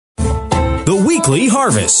The Weekly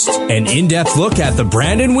Harvest, an in-depth look at the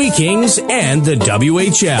Brandon Wheat Kings and the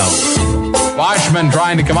WHL. Boschman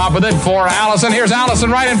trying to come up with it for Allison. Here's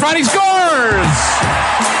Allison right in front. He scores!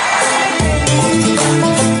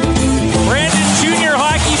 Brandon Junior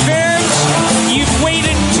Hockey fans, you've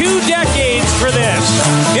waited 2 decades for this.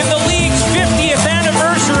 In the league's 50th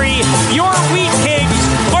anniversary, your Wheat Kings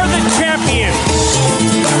are the champions.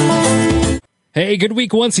 Hey, good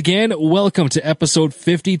week once again. Welcome to episode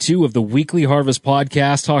 52 of the Weekly Harvest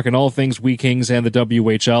podcast, talking all things Wheat Kings and the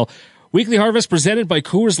WHL. Weekly Harvest presented by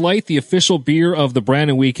Coors Light, the official beer of the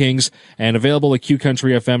Brandon Wheat Kings, and available at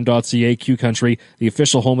qcountryfm.ca. Q Country, the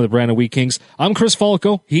official home of the Brandon Wheat Kings. I'm Chris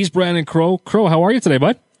Falco. He's Brandon Crow. Crow, how are you today,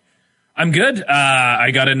 bud? I'm good.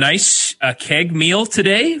 I got a nice keg meal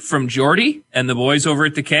today from Jordy and the boys over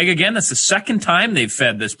at the keg again. That's the second time they've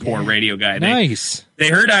fed this poor radio guy. Nice. They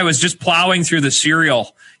heard I was just plowing through the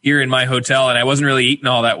cereal here in my hotel, and I wasn't really eating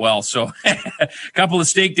all that well. So a couple of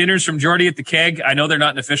steak dinners from Jordy at the keg. I know they're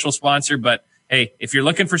not an official sponsor, but hey, if you're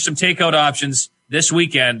looking for some takeout options this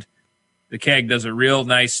weekend, the keg does a real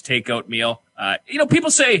nice takeout meal.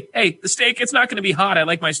 People say, hey, the steak, it's not going to be hot. I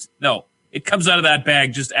like my no. It comes out of that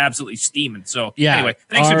bag just absolutely steaming. So anyway,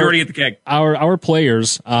 thanks to Jordy at the keg. Our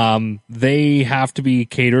players, they have to be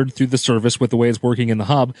catered through the service with the way it's working in the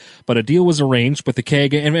hub. But a deal was arranged with the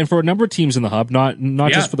keg, and for a number of teams in the hub, not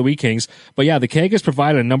just for the Wheat Kings, but yeah, the keg has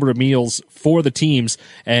provided a number of meals for the teams.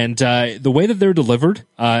 And the way that they're delivered,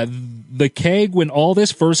 the keg, when all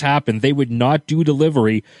this first happened, they would not do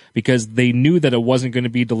delivery because they knew that it wasn't going to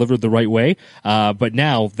be delivered the right way. But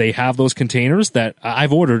now they have those containers that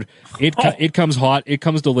I've ordered. It comes hot. It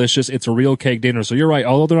comes delicious. It's a real keg dinner. So you're right.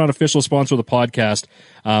 Although they're not an official sponsor of the podcast,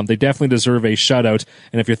 they definitely deserve a shout out.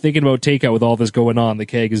 And if you're thinking about takeout with all this going on, the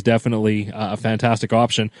keg is definitely a fantastic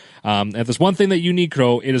option. If there's one thing that you need,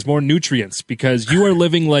 Crow, it is more nutrients because you are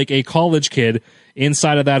living like a college kid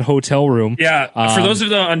inside of that hotel room. Yeah. For those of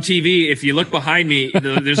them on TV, if you look behind me,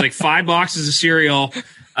 there's like 5 boxes of cereal.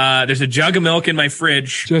 There's a jug of milk in my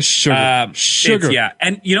fridge. Just sugar. Yeah.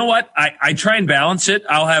 And you know what? I try and balance it.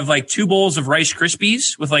 I'll have like 2 bowls of Rice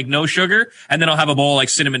Krispies with like no sugar, and then I'll have a bowl like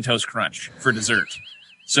Cinnamon Toast Crunch for dessert.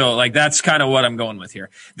 So like that's kind of what I'm going with here.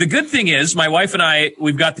 The good thing is my wife and I,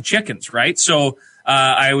 we've got the chickens, right? So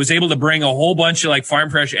I was able to bring a whole bunch of like farm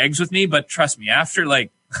fresh eggs with me, but trust me, after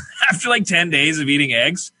like 10 days of eating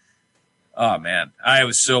eggs, oh, man, I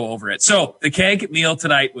was so over it. So the keg meal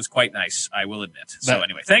tonight was quite nice, I will admit. So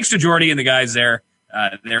anyway, thanks to Jordy and the guys there.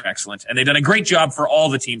 They're excellent. And they've done a great job for all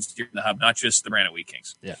the teams here in the hub, not just the Brandon Wheat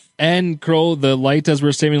Kings. Yeah. And, Crow, the light, as we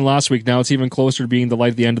were saying last week, now it's even closer to being the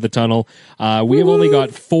light at the end of the tunnel. We have only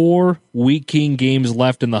got 4 Wheat King games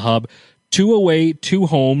left in the hub. 2 away, 2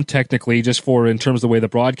 home, technically, just for in terms of the way the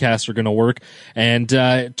broadcasts are going to work. And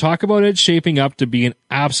talk about it shaping up to be an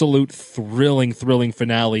absolute thrilling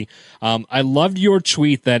finale. I loved your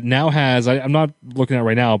tweet that now has, I'm not looking at it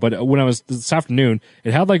right now, but when I was this afternoon,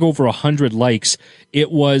 it had like over 100 likes. It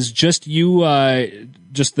was just you,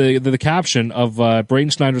 just the caption of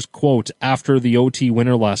Braden Schneider's quote after the OT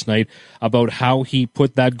winner last night about how he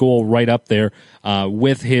put that goal right up there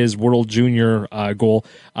with his World Junior goal.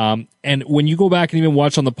 And when you go back and even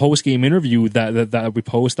watch on the post-game interview that we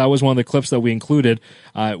post, that was one of the clips that we included.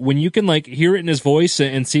 When you can like hear it in his voice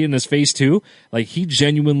and see it in his face too, like he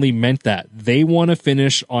genuinely meant that. They want to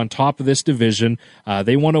finish on top of this division.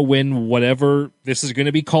 They want to win whatever this is going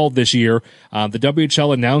to be called this year. The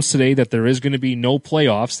WHL announced today that there is going to be no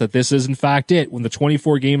playoffs, that this is in fact it. When the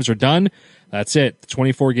 24 games are done, that's it. The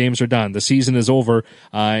 24 games are done. The season is over.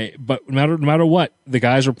 But no matter what, the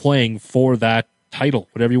guys are playing for that title,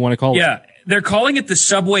 whatever you want to call it. Yeah, they're calling it the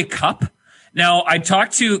Subway Cup. Now, I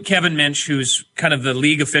talked to Kevin Minch, who's kind of the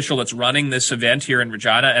league official that's running this event here in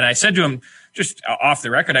Regina, and I said to him, just off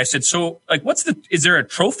the record, I said, so, like, is there a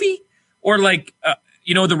trophy? Or, like,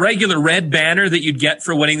 the regular red banner that you'd get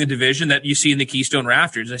for winning the division that you see in the Keystone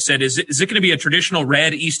Rafters? I said, is it going to be a traditional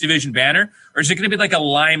red East Division banner? Or is it going to be like a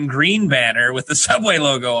lime green banner with the Subway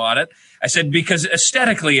logo on it? I said, because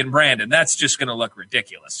aesthetically in Brandon, that's just going to look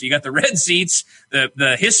ridiculous. So you got the red seats,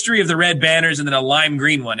 the history of the red banners, and then a lime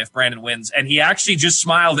green one if Brandon wins. And he actually just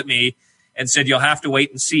smiled at me and said, you'll have to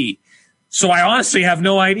wait and see. So I honestly have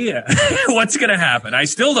no idea what's going to happen. I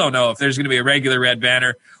still don't know if there's going to be a regular red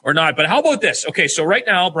banner or not. But how about this? Okay, so right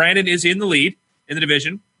now, Brandon is in the lead in the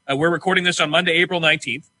division. We're recording this on Monday, April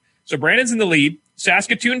 19th. So Brandon's in the lead.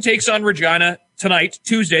 Saskatoon takes on Regina tonight,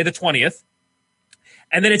 Tuesday, the 20th.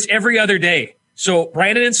 And then it's every other day. So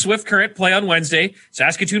Brandon and Swift Current play on Wednesday.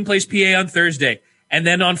 Saskatoon plays PA on Thursday. and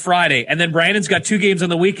then on Friday. And then Brandon's got 2 games on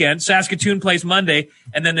the weekend. Saskatoon plays Monday,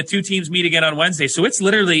 and then the 2 teams meet again on Wednesday. So it's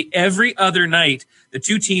literally every other night, the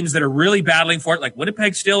 2 teams that are really battling for it, like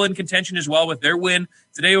Winnipeg still in contention as well with their win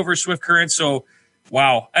today over Swift Current. So,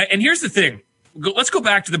 wow. And here's the thing. Let's go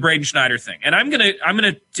back to the Braden Schneider thing. And I'm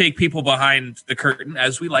gonna take people behind the curtain,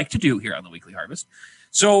 as we like to do here on the Weekly Harvest.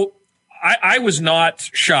 So I was not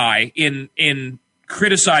shy in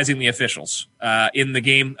criticizing the officials in the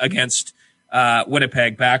game against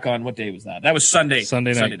Winnipeg back on, what day was that? That was Sunday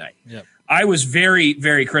night. Yep. I was very,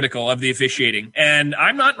 very critical of the officiating, and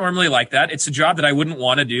I'm not normally like that. It's a job that I wouldn't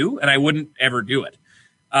want to do, and I wouldn't ever do it.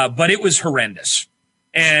 But it was horrendous,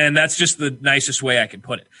 and that's just the nicest way I can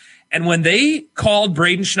put it. And when they called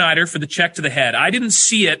Braden Schneider for the check to the head, I didn't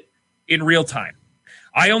see it in real time.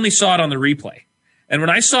 I only saw it on the replay. And when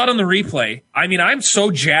I saw it on the replay, I mean, I'm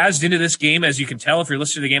so jazzed into this game, as you can tell if you're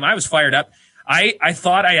listening to the game. I was fired up. I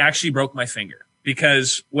thought I actually broke my finger,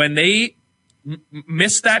 because when they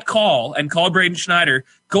missed that call and called Braden Schneider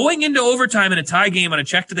going into overtime in a tie game on a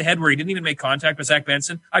check to the head where he didn't even make contact with Zach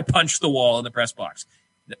Benson, I punched the wall in the press box.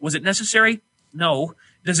 Was it necessary? No.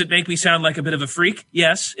 Does it make me sound like a bit of a freak?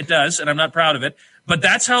 Yes, it does, and I'm not proud of it. But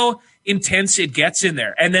that's how intense it gets in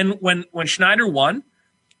there. And then when Schneider won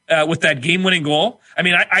with that game-winning goal, I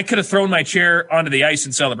mean, I could have thrown my chair onto the ice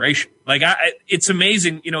in celebration. Like, it's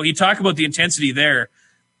amazing. You know, you talk about the intensity there,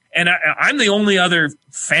 and I'm the only other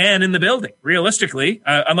fan in the building, realistically,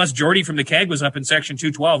 unless Jordy from the Keg was up in Section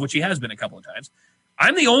 212, which he has been a couple of times.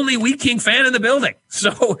 I'm the only Wheat King fan in the building.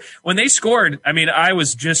 So when they scored, I mean, I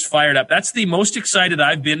was just fired up. That's the most excited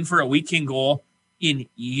I've been for a Wheat King goal in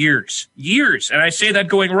years. And I say that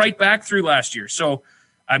going right back through last year. So,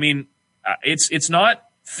 I mean, it's not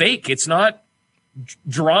fake. It's not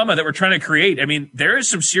drama that we're trying to create. I mean, there is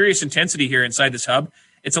some serious intensity here inside this hub.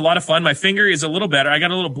 It's a lot of fun. My finger is a little better. I got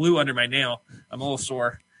a little blue under my nail. I'm a little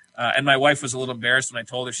sore. And my wife was a little embarrassed when I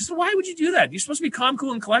told her. She said, "Why would you do that? You're supposed to be calm,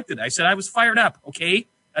 cool, and collected." I said, "I was fired up." Okay,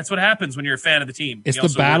 that's what happens when you're a fan of the team. It's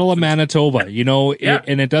the Battle of Manitoba, you know,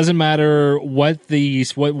 and it doesn't matter what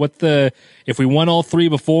if we won all 3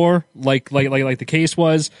 before, like the case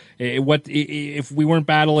was. If we weren't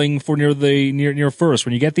battling for near first,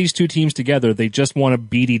 when you get these 2 teams together, they just want to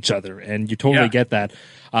beat each other, and you totally get that.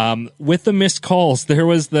 With the missed calls, there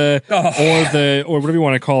was or whatever you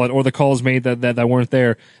want to call it, or the calls made that weren't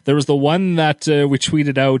there. There was the one that we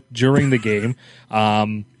tweeted out during the game,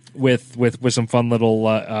 with some fun little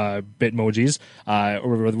bitmojis,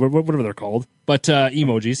 or whatever they're called, but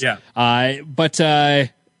emojis. Yeah. But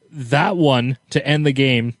that one to end the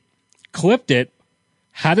game, clipped it,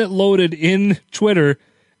 had it loaded in Twitter,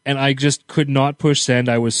 and I just could not push send.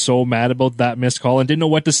 I was so mad about that missed call and didn't know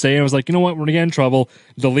what to say. I was like, you know what? We're going to get in trouble.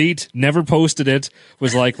 Delete. Never posted it.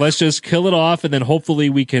 Was like, let's just kill it off, and then hopefully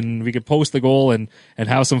we can post the goal and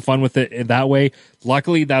have some fun with it in that way.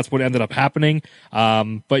 Luckily, that's what ended up happening.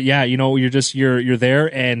 But yeah, you know, you're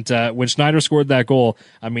there. And when Schneider scored that goal,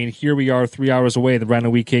 I mean, here we are 3 hours away. The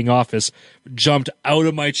Brandon Wheat King office, jumped out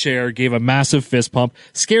of my chair, gave a massive fist pump,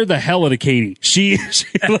 scared the hell out of Katie. She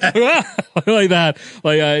like that,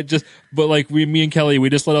 like me and Kelly, we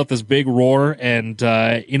just let out this big roar, and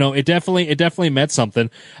you know, it definitely meant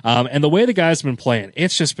something. And the way the guys have been playing,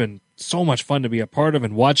 it's just been so much fun to be a part of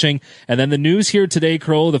and watching. And then the news here today,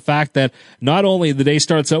 Crow, the fact that not only the day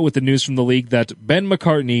starts out with the news from the league that Ben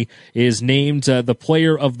McCartney is named the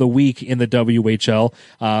player of the week in the WHL,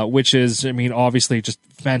 which is, I mean, obviously just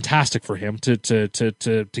fantastic for him to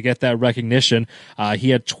get that recognition. He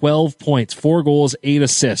had 12 points, 4 goals, 8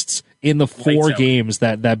 assists in the 4 games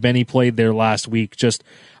that Benny played there last week. Just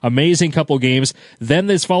amazing couple games. Then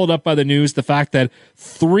this followed up by the news, the fact that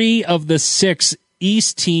 3 of the 6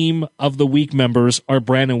 East Team of the Week members are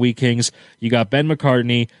Brandon Wheat Kings. You got Ben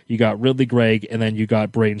McCartney, you got Ridley Gregg, and then you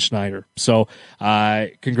got Braden Schneider. So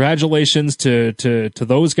congratulations to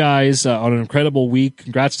those guys on an incredible week.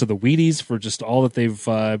 Congrats to the Wheaties for just all that they've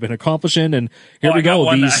been accomplishing. And here we go.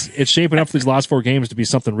 It's shaping up for these last 4 games to be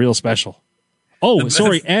something real special. Oh,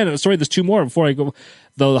 sorry, there's 2 more before I go.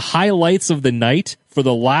 The highlights of the night for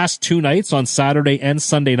the last 2 nights on Saturday and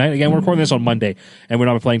Sunday night. Again, we're recording this on Monday, and we're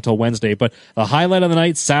not playing until Wednesday. But the highlight of the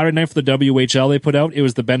night, Saturday night for the WHL they put out, it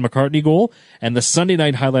was the Ben McCartney goal, and the Sunday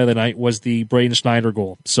night highlight of the night was the Braden Schneider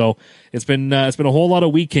goal. So it's been a whole lot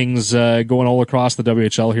of Wheat Kings going all across the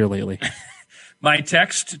WHL here lately. My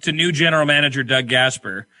text to new general manager Doug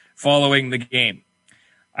Gasper following the game.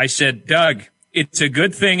 I said, "Doug, it's a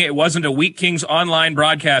good thing it wasn't a Wheat Kings online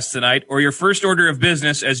broadcast tonight, or your first order of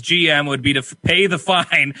business as GM would be to pay the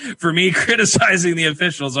fine for me criticizing the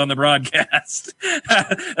officials on the broadcast.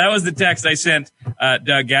 That was the text I sent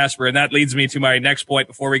Doug Gasper, and that leads me to my next point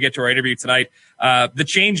before we get to our interview tonight. The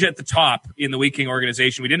change at the top in the Wheat King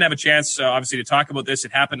organization. We didn't have a chance, obviously, to talk about this.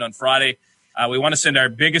 It happened on Friday. We want to send our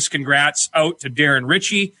biggest congrats out to Darren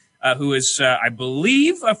Ritchie, who is, I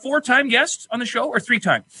believe, a 4-time guest on the show, or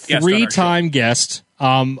 3-time guest. 3-time guest.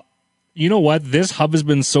 You know what? This hub has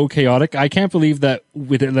been so chaotic. I can't believe that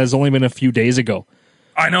it has only been a few days ago.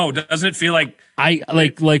 I know. Doesn't it feel like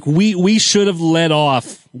we should have led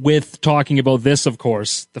off with talking about this? Of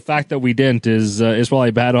course, the fact that we didn't is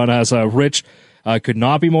probably bad on us. Rich could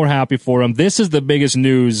not be more happy for him. This is the biggest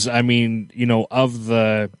news. I mean, of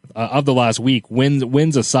the last week.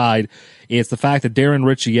 Wins aside, it's the fact that Darren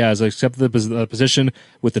Ritchie has accepted the position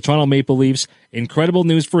with the Toronto Maple Leafs. Incredible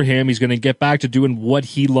news for him. He's going to get back to doing what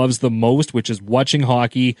he loves the most, which is watching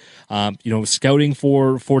hockey, scouting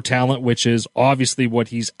for talent, which is obviously what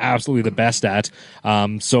he's absolutely the best at.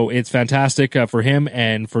 So it's fantastic for him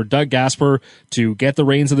and for Doug Gasper to get the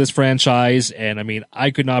reins of this franchise. And I mean,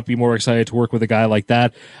 I could not be more excited to work with a guy like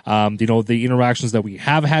that. The interactions that we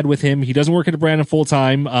have had with him, he doesn't work at Brandon full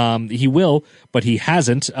time. He will, but he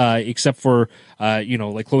hasn't, except for,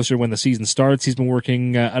 closer when the season starts. He's been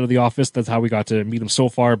working out of the office. That's how we got to meet him so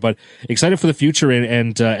far, but excited for the future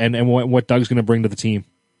and what Doug's going to bring to the team.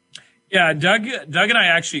 Yeah, Doug and I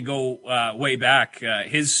actually go way back.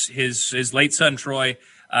 His late son, Troy,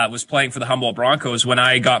 was playing for the Humboldt Broncos when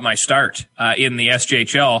I got my start in the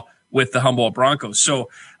SJHL with the Humboldt Broncos. So,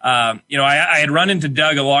 I had run into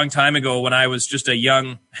Doug a long time ago when I was just a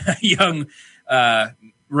young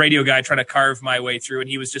radio guy trying to carve my way through, and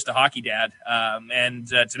he was just a hockey dad.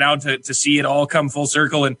 To see it all come full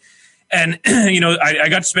circle and I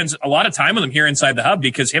got to spend a lot of time with him here inside the hub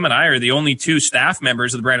because him and I are the only 2 staff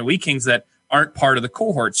members of the Brandon Wheat Kings that aren't part of the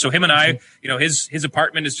cohort. So him and I, his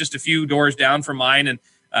apartment is just a few doors down from mine and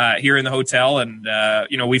here in the hotel. And,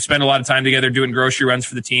 we've spent a lot of time together doing grocery runs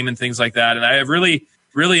for the team and things like that. And I have really,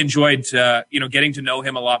 really enjoyed, getting to know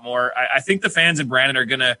him a lot more. I think the fans in Brandon are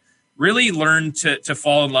going to really learn to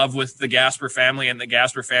fall in love with the Gasper family and the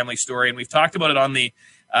Gasper family story. And we've talked about it on the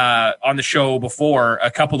show before. A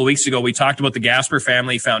couple of weeks ago, we talked about the Gasper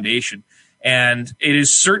Family Foundation. And it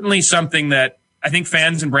is certainly something that I think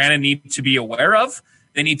fans in Brandon need to be aware of.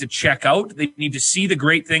 They need to check out. They need to see the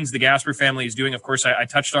great things the Gasper family is doing. Of course, I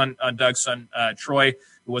touched on Doug's son, Troy,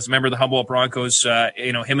 who was a member of the Humboldt Broncos. Him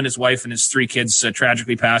and his wife and his 3 kids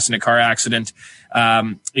tragically passed in a car accident,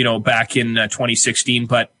 back in 2016.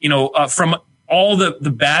 But, from all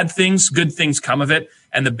the bad things, good things come of it.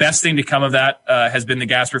 And the best thing to come of that has been the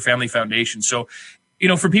Gasper Family Foundation. So,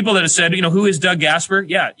 for people that have said, who is Doug Gasper?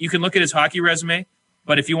 Yeah, you can look at his hockey resume.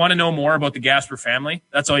 But if you want to know more about the Gasper family,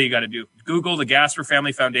 that's all you got to do. Google the Gasper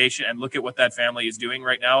Family Foundation and look at what that family is doing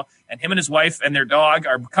right now. And him and his wife and their dog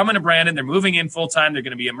are coming to Brandon. They're moving in full time. They're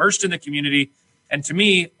going to be immersed in the community. And to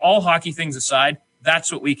me, all hockey things aside,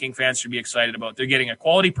 that's what Wheat King fans should be excited about. They're getting a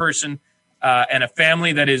quality person and a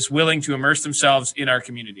family that is willing to immerse themselves in our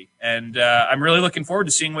community. And I'm really looking forward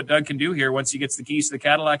to seeing what Doug can do here once he gets the keys to the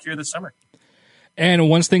Cadillac here this summer. And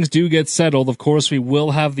once things do get settled, of course, we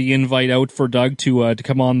will have the invite out for Doug to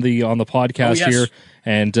come on the podcast here.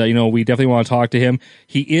 And, we definitely want to talk to him.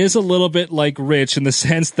 He is a little bit like Rich in the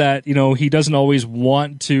sense that, he doesn't always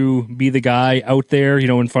want to be the guy out there,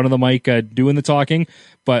 in front of the mic doing the talking.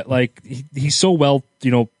 But, he's so well,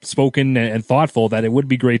 spoken and thoughtful that it would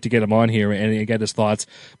be great to get him on here and get his thoughts.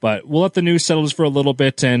 But we'll let the news settle just for a little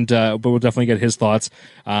bit, but we'll definitely get his thoughts.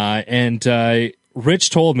 Rich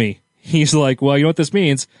told me, he's like, well, you know what this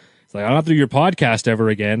means? It's like, I don't have to do your podcast ever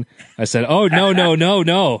again. I said, oh,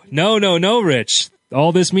 no, Rich.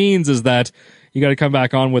 All this means is that you got to come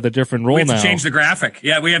back on with a different role now. We have to change the graphic.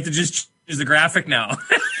 Yeah, we have to just change the graphic now.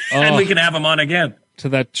 And we can have him on again. To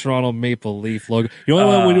that Toronto Maple Leaf logo. You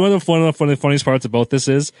know one of the funniest parts about this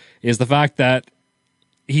is the fact that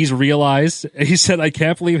he's realized, he said, I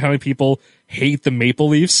can't believe how many people hate the Maple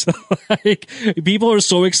Leafs. People are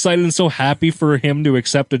so excited and so happy for him to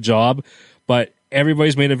accept a job, but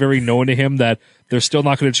everybody's made it very known to him that they're still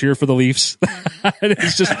not going to cheer for the Leafs. And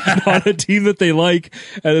it's just not a team that they like.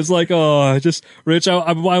 And it's like, Rich,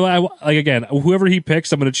 again, whoever he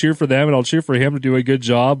picks, I'm going to cheer for them and I'll cheer for him to do a good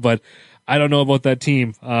job. But I don't know about that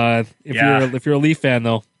team. If you're a Leaf fan,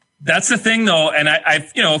 though. That's the thing, though, and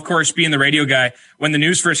I of course, being the radio guy, when the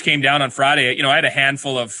news first came down on Friday, I had a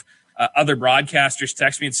handful of other broadcasters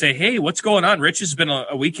text me and say, "Hey, what's going on? Rich has been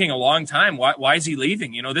a Wheat King a long time. Why is he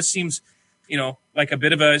leaving? This seems like a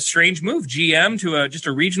bit of a strange move, GM to just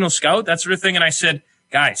a regional scout, that sort of thing. And I said,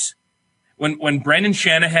 guys, when Brendan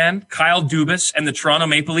Shanahan, Kyle Dubas, and the Toronto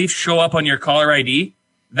Maple Leafs show up on your caller ID,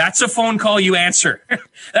 that's a phone call you answer.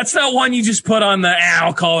 That's not one you just put on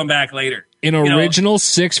I'll call him back later. An original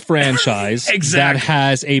six franchise exactly. that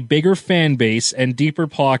has a bigger fan base and deeper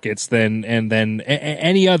pockets than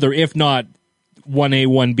any other, if not 1A,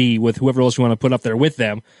 1B with whoever else you want to put up there with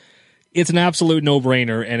them. It's an absolute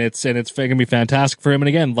no-brainer, and it's going to be fantastic for him. And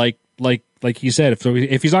again, like he said,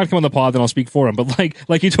 if he's not coming on the pod, then I'll speak for him. But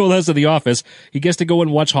like he told us at the office, he gets to go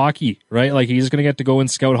and watch hockey, right? Like he's going to get to go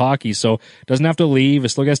and scout hockey, so doesn't have to leave. He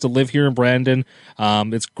still gets to live here in Brandon.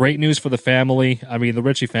 It's great news for the family. I mean, the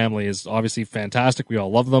Ritchie family is obviously fantastic. We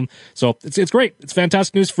all love them, so it's great. It's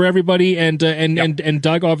fantastic news for everybody. And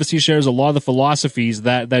Doug obviously shares a lot of the philosophies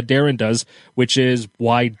that Darren does, which is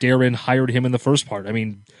why Darren hired him in the first part. I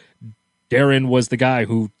mean, Darren was the guy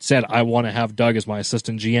who said, I want to have Doug as my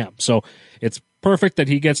assistant GM. So it's perfect that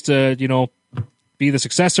he gets to, be the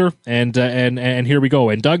successor, and here we go.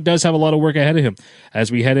 And Doug does have a lot of work ahead of him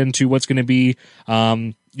as we head into what's going to be,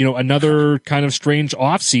 another kind of strange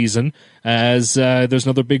off season, as there's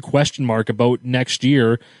another big question mark about next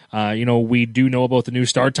year. We do know about the new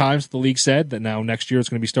start times. The league said that now next year it's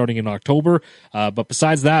going to be starting in October. But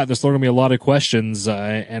besides that, there's still going to be a lot of questions,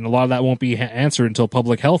 and a lot of that won't be answered until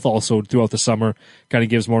public health also throughout the summer kind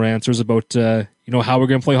of gives more answers about, how we're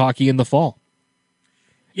going to play hockey in the fall.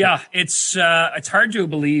 Yeah, it's hard to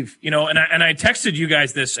believe, and I texted you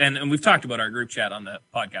guys this, and we've talked about our group chat on the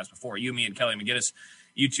podcast before. You, me, and Kelly McGinnis,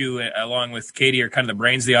 you two, along with Katie, are kind of the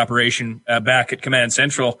brains of the operation back at Command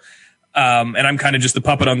Central, and I'm kind of just the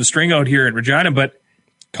puppet on the string out here in Regina. But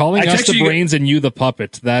calling us the brains and you the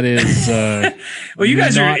puppet, that is well, you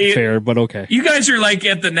guys not fair, but okay. You guys are like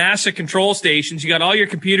at the NASA control stations. You got all your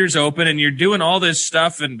computers open, and you're doing all this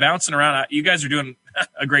stuff and bouncing around. You guys are doing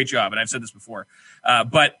a great job, and I've said this before.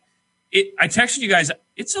 But I texted you guys.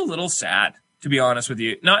 It's a little sad, to be honest with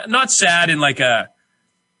you. Not sad in like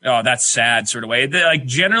that's sad sort of way. Like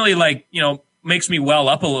generally, makes me well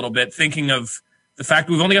up a little bit thinking of the fact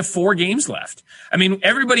we've only got 4 games left. I mean,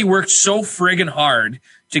 everybody worked so friggin' hard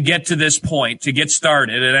to get to this point, to get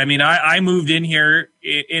started. And I mean, I moved in here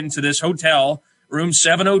into this hotel, room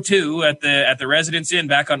 702 at the Residence Inn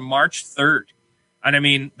back on March 3rd. And I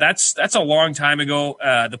mean, that's a long time ago.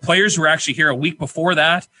 The players were actually here a week before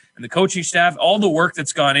that, and the coaching staff, all the work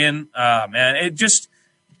that's gone in, man,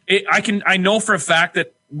 I know for a fact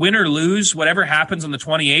that win or lose, whatever happens on the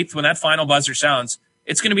 28th, when that final buzzer sounds,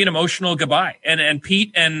 it's going to be an emotional goodbye. And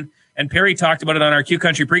Pete and Perry talked about it on our Q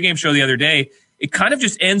Country pregame show the other day. It kind of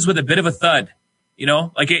just ends with a bit of a thud, you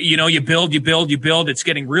build. It's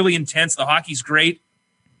getting really intense. The hockey's great.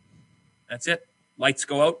 That's it. Lights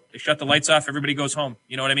go out, they shut the lights off, everybody goes home.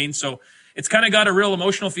 You know what I mean? So it's kind of got a real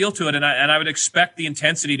emotional feel to it, and I would expect the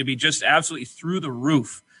intensity to be just absolutely through the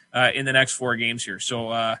roof in the next 4 games here.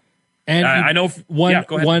 So and I know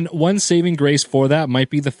one saving grace for that might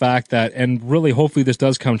be the fact that, and really hopefully this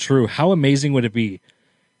does come true, how amazing would it be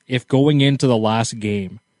if going into the last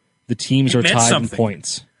game the teams are tied in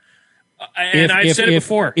points? And I've said it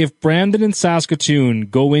before. If Brandon and Saskatoon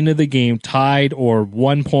go into the game tied or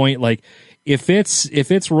 1 point, like if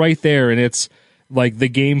it's right there and it's like the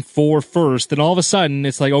game 4 first, then all of a sudden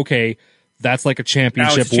it's like, okay, that's like a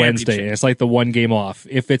championship Wednesday. It's like the 1 game off.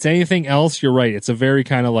 If it's anything else, you're right. It's a very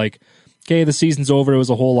kind of like, okay, the season's over. It was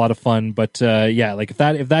a whole lot of fun, but like if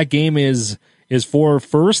that game is 4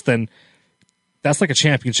 first, then that's like a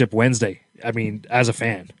championship Wednesday. I mean, as a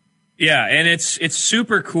fan. Yeah, and it's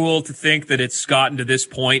super cool to think that it's gotten to this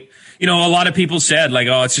point. A lot of people said, like,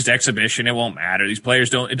 oh, it's just exhibition. It won't matter. These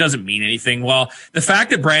players it doesn't mean anything. Well, the fact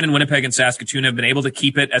that Brandon, Winnipeg, and Saskatoon have been able to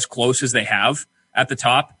keep it as close as they have at the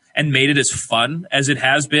top and made it as fun as it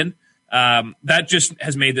has been, that just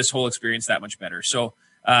has made this whole experience that much better. So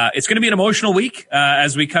it's going to be an emotional week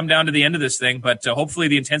as we come down to the end of this thing, but hopefully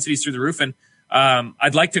the intensity's through the roof. And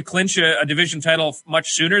I'd like to clinch a division title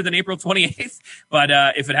much sooner than April 28th, but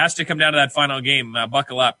if it has to come down to that final game,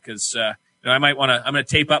 buckle up, because I'm going to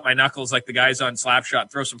tape up my knuckles like the guys on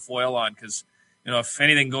Slapshot, throw some foil on, because if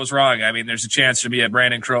anything goes wrong, I mean, there's a chance to be a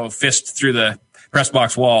Brandon Crowe fist through the press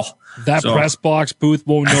box wall. That press box booth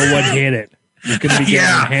won't know what hit it. It's going to be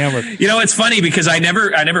getting hammered. It's funny because I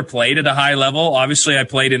never played at a high level. Obviously, I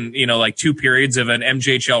played in 2 periods of an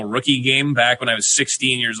MJHL rookie game back when I was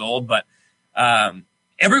 16 years old, but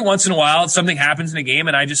every once in a while something happens in a game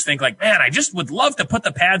and I just think like, man, I just would love to put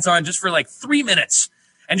the pads on just for like 3 minutes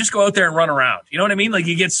and just go out there and run around. You know what I mean? Like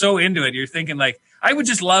you get so into it. You're thinking like, I would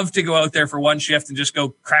just love to go out there for one shift and just go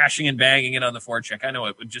crashing and banging it on the forecheck. I know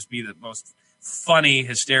it would just be the most funny,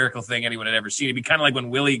 hysterical thing anyone had ever seen. It'd be kind of like when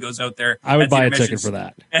Willie goes out there. I would buy a ticket for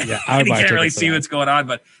that. Yeah, I would buy a ticket. You can't really see what's going on,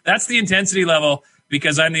 but that's the intensity level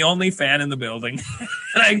because I'm the only fan in the building.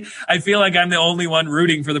 And I feel like I'm the only one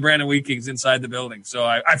rooting for the Brandon Wheat Kings inside the building. So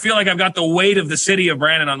I feel like I've got the weight of the city of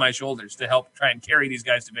Brandon on my shoulders to help try and carry these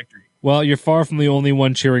guys to victory. Well, you're far from the only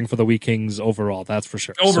one cheering for the Wheat Kings overall. That's for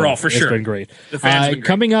sure. Overall, for sure. It's been great. The fans been great.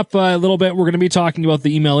 Coming up a little bit, we're going to be talking about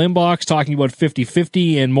the email inbox, talking about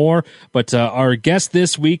 50-50 and more. But our guest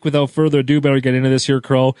this week, without further ado, better get into this here,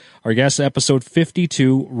 Crow. Our guest, episode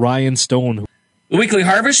 52, Ryan Stone. The Weekly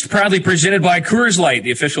Harvest, proudly presented by Coors Light,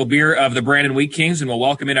 the official beer of the Brandon Wheat Kings, and we'll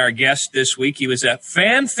welcome in our guest this week. He was a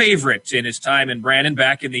fan favorite in his time in Brandon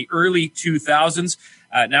back in the early 2000s,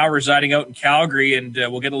 now residing out in Calgary, and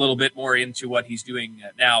we'll get a little bit more into what he's doing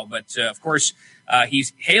now. But, of course,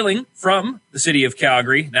 he's hailing from the city of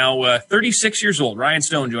Calgary, now 36 years old. Ryan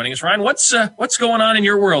Stone joining us. Ryan, what's going on in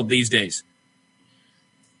your world these days?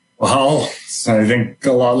 Well, I think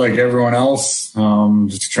a lot like everyone else,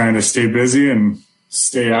 just trying to stay busy and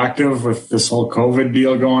stay active with this whole COVID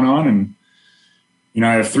deal going on. And,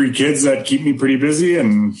 I have 3 kids that keep me pretty busy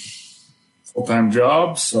and full-time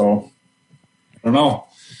job. So I don't know.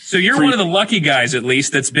 So you're one of the lucky guys, at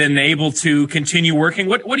least, that's been able to continue working.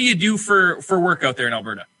 What do you do for work out there in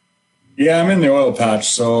Alberta? Yeah, I'm in the oil patch.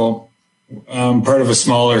 So I'm part of a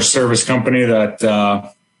smaller service company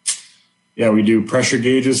that, we do pressure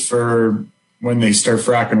gauges for when they start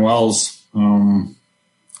fracking wells,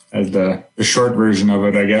 as the short version of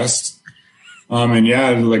it, I guess. And yeah,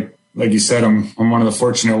 like you said, I'm one of the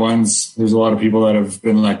fortunate ones. There's a lot of people that have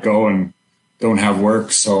been let go and don't have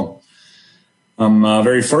work. So I'm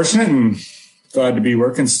very fortunate and glad to be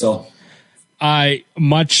working still.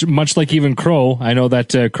 Much like even Crow, I know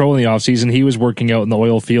that Crow in the off season, he was working out in the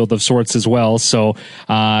oil field of sorts as well. So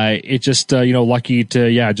it just lucky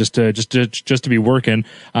to just to be working.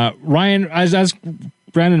 Ryan, as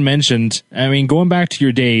Brandon mentioned, I mean, going back to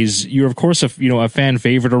your days, you're of course a fan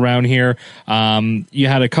favorite around here. You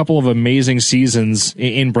had a couple of amazing seasons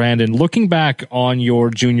in Brandon. Looking back on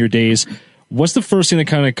your junior days, what's the first thing that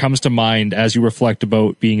kind of comes to mind as you reflect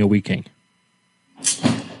about being a Wheat King?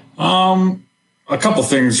 A couple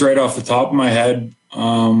things right off the top of my head.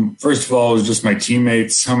 First of all, it was just my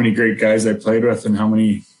teammates, how many great guys I played with and how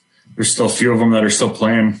many, there's still a few of them that are still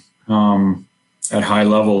playing at high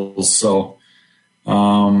levels. So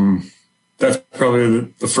that's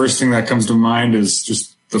probably the first thing that comes to mind is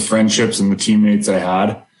just the friendships and the teammates I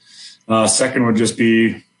had. Second would just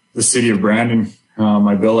be the city of Brandon,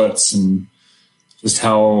 my billets, and just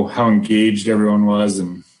how engaged everyone was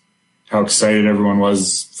and how excited everyone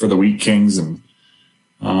was for the Wheat Kings. And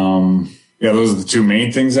those are the 2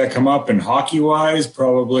 main things that come up. And hockey wise,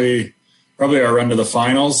 probably our run to the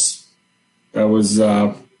finals. That was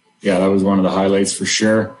one of the highlights for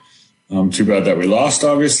sure. Too bad that we lost,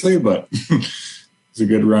 obviously, but it's a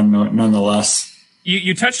good run nonetheless.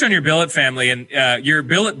 You touched on your billet family, and your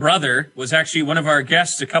billet brother was actually one of our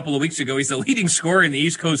guests a couple of weeks ago. He's the leading scorer in the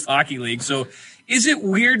East Coast Hockey League. So is it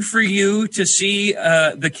weird for you to see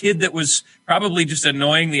the kid that was probably just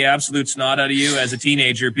annoying the absolute snot out of you as a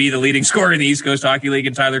teenager be the leading scorer in the East Coast Hockey League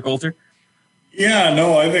in Tyler Coulter? Yeah,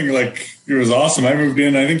 no, I think it was awesome. I moved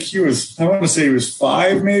in, I think I want to say he was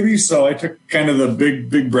 5 maybe. So I took kind of the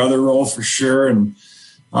big brother role for sure. And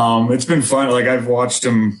it's been fun. I've watched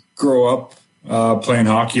him grow up playing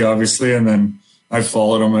hockey, obviously, and then I've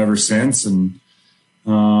followed him ever since. And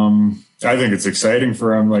I think it's exciting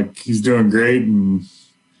for him. He's doing great, and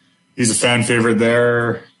he's a fan favorite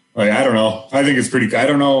there. I don't know. I think it's pretty. I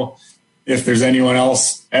don't know if there's anyone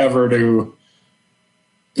else ever to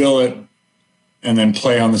billet and then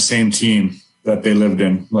play on the same team that they lived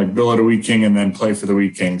in, billet a Wheat King and then play for the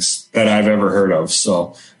Wheat Kings that I've ever heard of.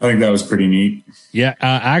 So I think that was pretty neat. Yeah,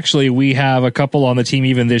 actually, we have a couple on the team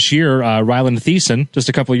even this year. Ryland Thiessen, just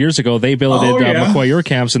a couple of years ago, they billeted McCoy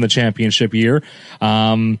Urquhamps in the championship year.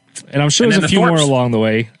 And I'm sure there's a few more along the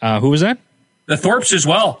way. Who was that? The Thorpes as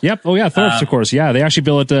well. Yep. Oh, yeah, Thorpes, of course. Yeah, they actually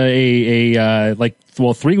billet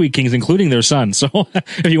 3 Wheat Kings, including their son. So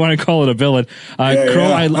if you want to call it a billet.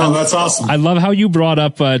 Crow, that's awesome. I love how you brought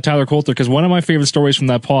up Tyler Coulter, because one of my favorite stories from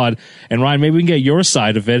that pod, and Ryan, maybe we can get your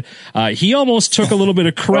side of it. He almost took a little bit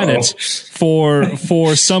of credit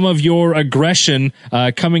for some of your aggression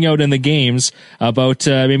coming out in the games about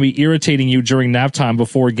maybe irritating you during nap time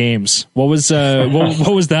before games. What was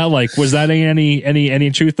what was that like? Was that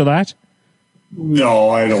any truth to that?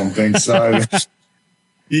 No, I don't think so.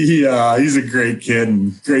 He's a great kid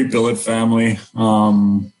and great billet family.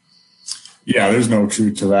 There's no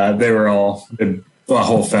truth to that. They were all the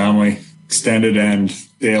whole family, extended, and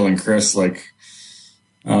Dale and Chris.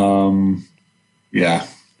 yeah,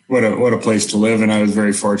 what a place to live. And I was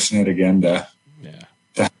very fortunate again to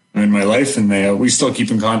have him in my life, and we still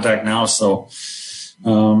keep in contact now. So,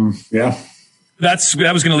 yeah. That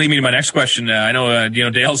was going to lead me to my next question. I know,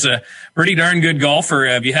 Dale's a pretty darn good golfer.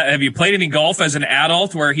 Have you played any golf as an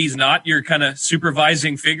adult where he's not your kind of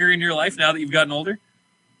supervising figure in your life now that you've gotten older?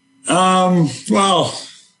 Well,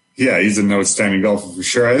 yeah, he's an outstanding golfer for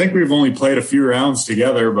sure. I think we've only played a few rounds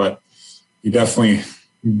together, but he definitely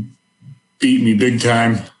beat me big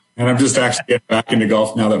time. And I'm just actually getting back into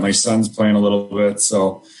golf now that my son's playing a little bit.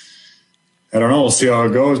 So I don't know. We'll see how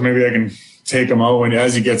it goes. Maybe I can take him out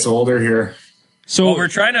as he gets older here. So we're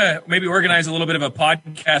trying to maybe organize a little bit of a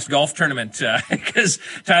podcast golf tournament because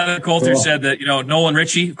Tyler Coulter said that, Nolan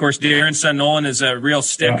Ritchie, of course, Darren's son Nolan is a real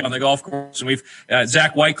stick on the golf course. And we've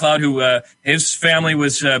Zach Whitecloud, who his family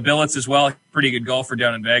was Billets as well, pretty good golfer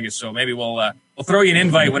down in Vegas. So maybe we'll throw you an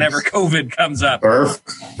invite whenever COVID comes up.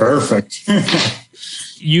 Perfect.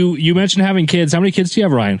 You mentioned having kids. How many kids do you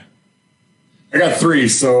have, Ryan? I got 3.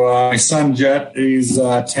 So my son Jet, he's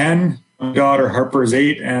 10. My daughter Harper is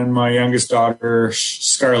 8, and my youngest daughter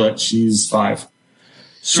Scarlett, she's 5.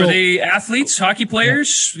 So are they athletes, hockey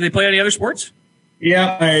players? Do they play any other sports?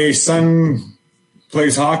 Yeah, my son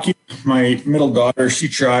plays hockey. My middle daughter, she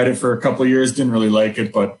tried it for a couple of years, didn't really like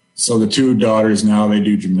it, but so the 2 daughters now, they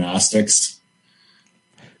do gymnastics.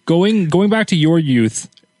 Going back to your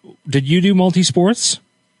youth, did you do multi-sports?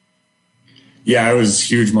 Yeah, I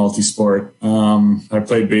was huge multi-sport. I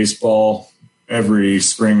played baseball every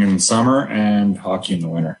spring and summer and hockey in the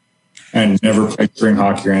winter, and never played spring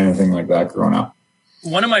hockey or anything like that growing up.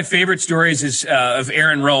 One of my favorite stories is of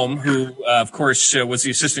Aaron Rome, who, of course, was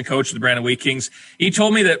the assistant coach of the Brandon Wheat Kings. He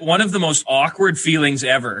told me that one of the most awkward feelings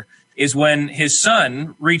ever is when his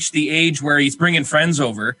son reached the age where he's bringing friends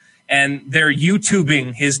over and they're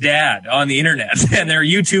YouTubing his dad on the internet, and they're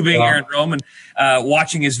YouTubing Aaron Rome and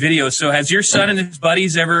watching his videos. So has your son and his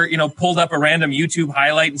buddies ever, pulled up a random YouTube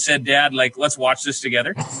highlight and said, Dad, let's watch this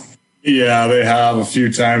together? Yeah, they have a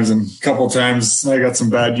few times, and a couple times I got some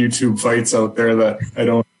bad YouTube fights out there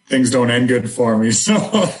that things don't end good for me. So,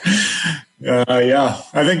 yeah,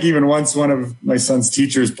 I think even once one of my son's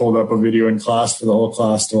teachers pulled up a video in class for the whole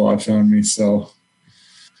class to watch on me. So.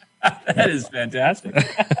 That is fantastic.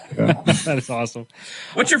 That is awesome.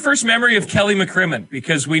 What's your first memory of Kelly McCrimmon?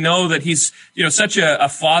 Because we know that he's, such a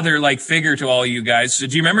father-like figure to all you guys. So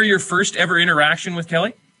do you remember your first ever interaction with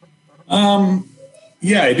Kelly?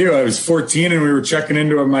 Yeah, I do. I was 14 and we were checking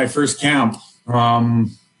into my first camp. I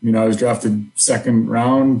was drafted 2nd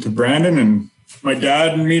round to Brandon, and my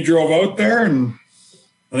dad and me drove out there, and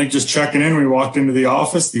I think just checking in, we walked into the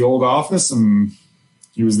office, the old office, and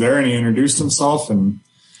he was there and he introduced himself, and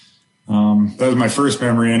that was my first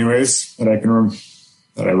memory, anyways, that I remember.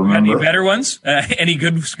 Any better ones? Any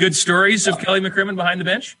good stories of Kelly McCrimmon behind the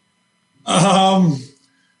bench?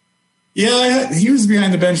 Yeah, he was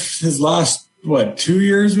behind the bench his last 2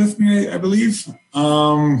 years with me, I believe.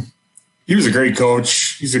 He was a great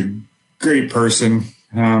coach. He's a great person.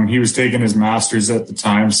 He was taking his master's at the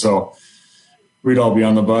time, so we'd all be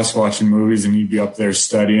on the bus watching movies, and he'd be up there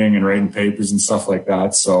studying and writing papers and stuff like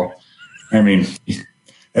that. So, I mean,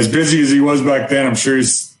 as busy as he was back then, I'm sure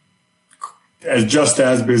he's just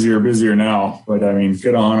as busy or busier now. But I mean,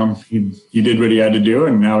 good on him. He did what he had to do,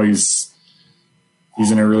 and now he's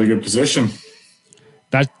in a really good position.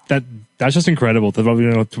 That's just incredible to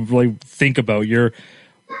really think about. You're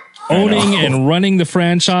owning and running the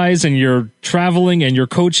franchise, and you're traveling and you're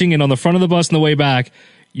coaching, and on the front of the bus on the way back,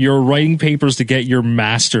 you're writing papers to get your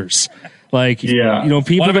master's.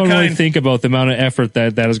 People don't really think about the amount of effort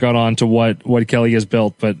that has gone on to what Kelly has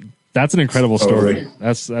built, but that's an incredible story.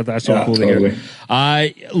 That's so cool to hear.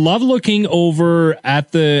 I love looking over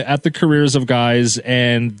at the careers of guys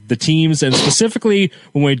and the teams, and specifically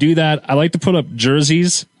when we do that, I like to put up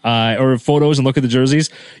jerseys or photos and look at the jerseys.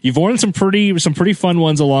 You've worn some pretty fun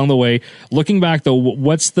ones along the way. Looking back though,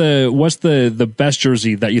 what's the best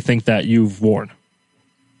jersey that you think that you've worn?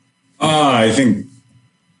 I think.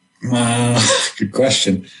 Good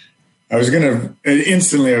question. I was going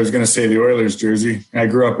to say the Oilers jersey. I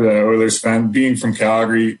grew up an Oilers fan. Being from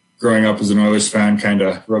Calgary, growing up as an Oilers fan kind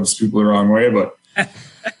of rubs people the wrong way. But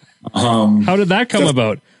how did that come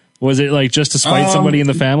about? Was it just to spite somebody in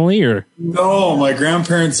the family, or? No, my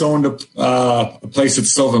grandparents owned a place at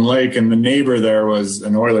Sylvan Lake, and the neighbor there was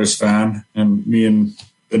an Oilers fan, and me and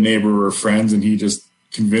the neighbor were friends, and he just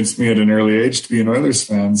convinced me at an early age to be an Oilers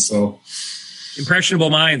fan. So. Impressionable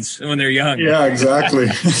minds when they're young. Yeah, exactly.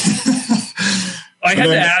 I had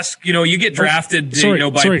to ask, you get drafted,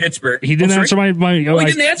 by Pittsburgh. He didn't answer my. He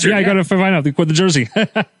didn't answer. Yeah, I got to find out the jersey.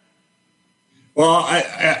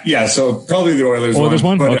 Well, so probably the Oilers. Oilers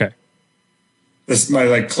one? But Okay.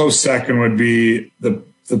 My close second would be the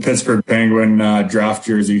Pittsburgh Penguin draft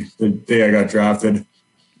jersey. The day I got drafted,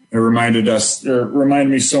 it reminded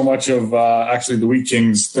me so much of actually the Wheat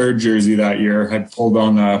Kings third jersey that year. I pulled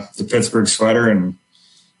on the Pittsburgh sweater, and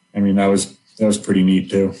I mean that was pretty neat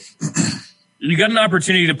too. You got an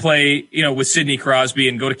opportunity to play, with Sidney Crosby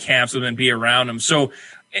and go to camps with him and be around him. So,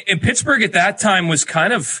 in Pittsburgh at that time was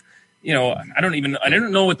kind of, I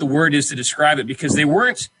don't know what the word is to describe it, because they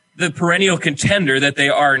weren't the perennial contender that they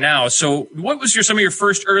are now. So what was some of your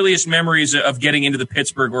first earliest memories of getting into the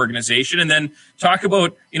Pittsburgh organization? And then talk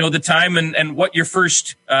about, the time and what your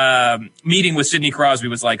first meeting with Sidney Crosby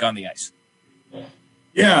was like on the ice.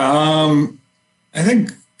 Yeah. I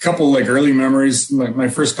think a couple early memories, my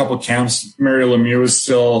first couple camps, Mario Lemieux was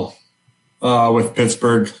still with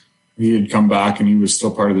Pittsburgh. He had come back and he was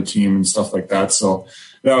still part of the team and stuff like that. So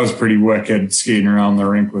that was pretty wicked, skating around the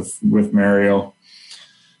rink with Mario.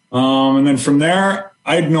 And then from there,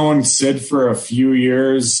 I'd known Sid for a few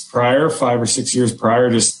years prior, 5 or 6 years prior,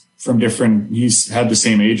 just from he's had the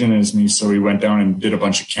same agent as me. So we went down and did a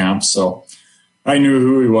bunch of camps. So I knew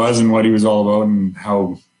who he was and what he was all about and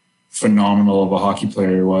how phenomenal of a hockey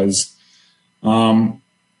player he was. And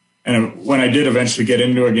when I did eventually get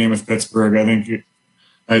into a game with Pittsburgh, I think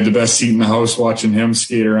I had the best seat in the house watching him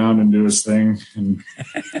skate around and do his thing. And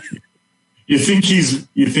you think he's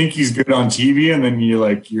good on TV, and then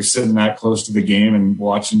you're sitting that close to the game and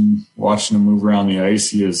watching him move around the ice.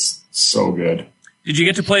 He is so good. Did you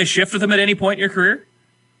get to play a shift with him at any point in your career?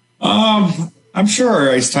 I'm sure our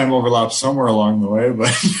ice time overlapped somewhere along the way,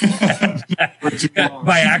 but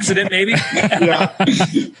by accident, maybe. Yeah.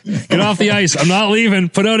 Get off the ice. I'm not leaving.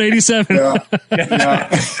 Put out 87. Yeah.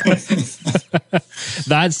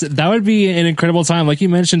 That would be an incredible time. Like you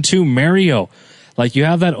mentioned too, Mario. Like you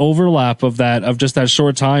have that overlap of just that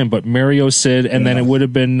short time, but Mario, Sid, and then it would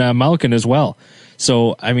have been Malkin as well.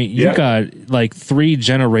 So, I mean, you got 3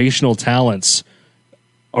 generational talents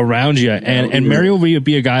around you, and Mario would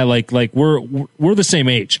be a guy like we're the same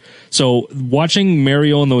age. So watching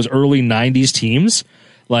Mario in those early 90s teams,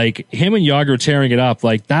 like him and Jágr tearing it up,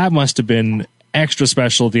 like that must have been extra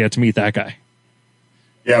special to get to meet that guy.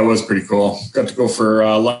 Yeah, it was pretty cool. Got to go for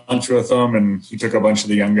lunch with him, and he took a bunch of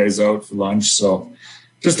the young guys out for lunch. So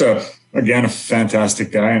just a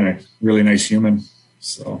fantastic guy and a really nice human.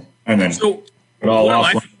 So, and then it all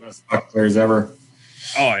off, one of the best hockey players ever.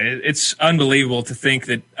 Oh, it's unbelievable to think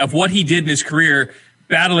that of what he did in his career,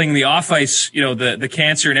 battling the off ice, the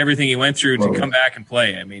cancer and everything he went through to come back and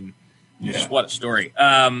play. I mean, just what a story.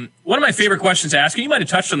 One of my favorite questions to ask, and you might have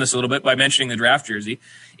touched on this a little bit by mentioning the draft jersey,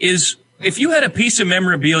 is if you had a piece of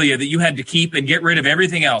memorabilia that you had to keep and get rid of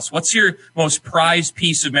everything else, what's your most prized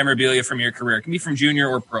piece of memorabilia from your career? It can be from junior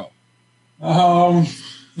or pro. I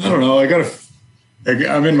don't know.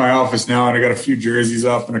 I'm in my office now, and I got a few jerseys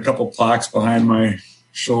up and a couple plaques behind my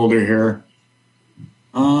shoulder here.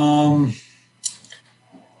 Probably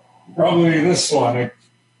this one.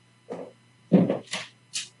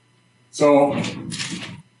 So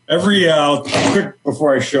quick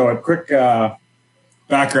before I show it, quick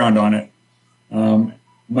background on it.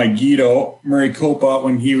 My Guido, Murray Copa,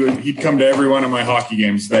 when he'd come to every one of my hockey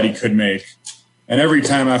games that he could make. And every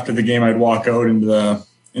time after the game, I'd walk out into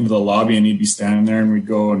the lobby and he'd be standing there and we'd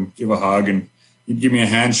go and give a hug and he'd give me a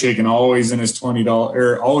handshake, and always in his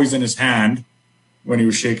always in his hand when he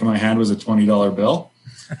was shaking my hand was a $20 bill.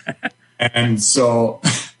 And so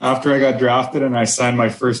after I got drafted and I signed my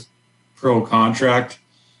first pro contract,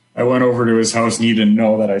 I went over to his house and he didn't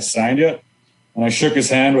know that I signed it. And I shook his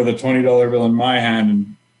hand with a $20 bill in my hand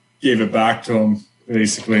and gave it back to him,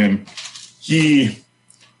 basically. And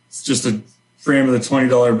it's just a frame of the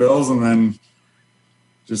 $20 bills, and then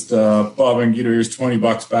just Bob and Guido, here's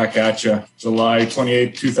 $20 back at you, July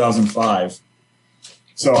 28, 2005.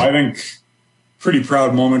 So I think pretty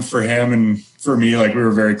proud moment for him and for me. Like, we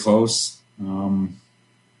were very close. That's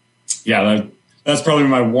probably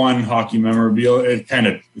my one hockey memorabilia.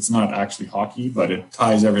 It's not actually hockey, but it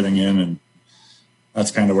ties everything in, and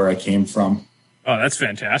that's kind of where I came from. Oh, that's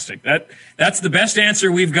fantastic. That's the best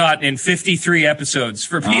answer we've got in 53 episods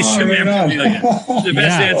for piece of memorabilia. The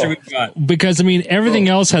best answer we've got. Because I mean, everything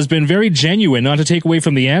else has been very genuine. Not to take away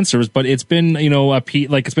from the answers, but it's been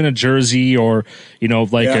it's been a jersey or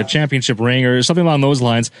a championship ring or something along those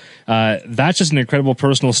lines. That's just an incredible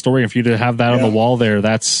personal story. And for you to have that on the wall there,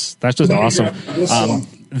 that's just awesome.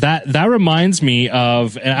 That reminds me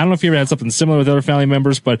of, and I don't know if you ever had something similar with other family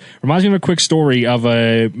members, but reminds me of a quick story of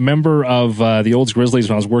a member of the Olds Grizzlies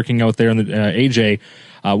when I was working out there in the AJ.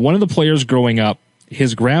 One of the players growing up,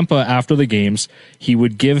 his grandpa, after the games, he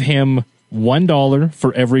would give him $1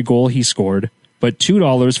 for every goal he scored, but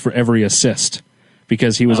 $2 for every assist.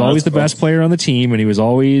 Because he was always the best player on the team, and he was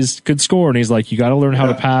always could score. And he's like, you got to learn how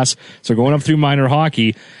to pass. So going up through minor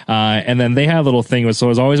hockey, and then they had a little thing. So it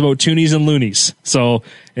was always about toonies and loonies. So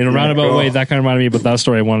in a roundabout way, that kind of reminded me about that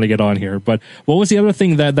story I wanted to get on here. But what was the other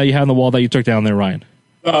thing that you had on the wall that you took down there, Ryan?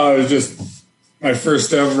 It was just my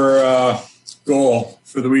first ever goal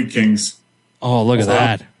for the Wheat Kings. Oh, look at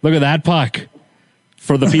that. Look at that puck.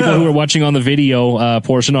 For the people who are watching on the video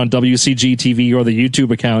portion on WCG TV or the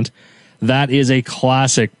YouTube account, that is a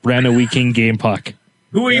classic Brandon Wheat King game puck.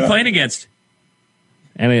 Who are you playing against?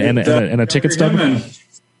 And a ticket stub?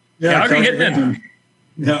 Yeah, Calgary Hitmen.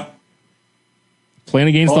 Yeah. Playing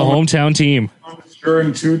against the hometown team.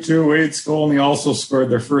 Scoring 2-2 Wade's goal, and he also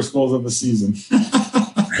scored their first goals of the season.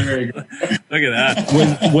 Very good. Look at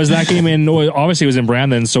that. Was that game in? Obviously, it was in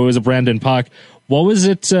Brandon, so it was a Brandon puck. What was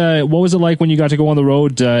it? What was it like when you got to go on the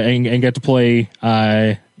road and get to play?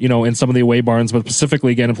 In some of the away barns, but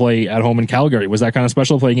specifically getting to play at home in Calgary. Was that kind of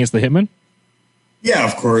special playing against the Hitmen? Yeah,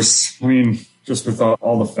 of course. I mean, just with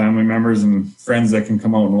all the family members and friends that can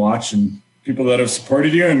come out and watch, and people that have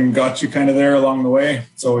supported you and got you kind of there along the way.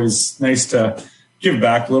 It's always nice to give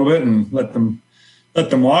back a little bit and let them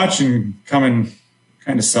watch and come and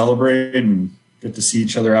kind of celebrate and get to see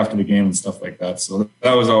each other after the game and stuff like that. So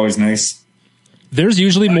that was always nice. There's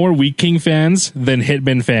usually more Wheat King fans than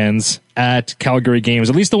Hitmen fans at Calgary games,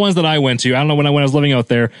 at least the ones that I went to. I don't know when I was living out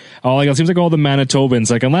there. It seems like all the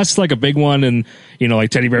Manitobans, unless it's like a big one and, like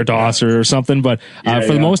Teddy Bear Doss or something. But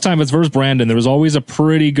for the most time, it's versus Brandon. There was always a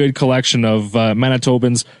pretty good collection of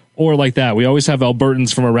Manitobans or like that. We always have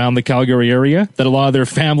Albertans from around the Calgary area that a lot of their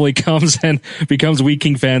family comes and becomes Wheat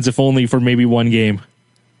King fans, if only for maybe one game.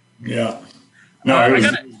 Yeah. No, it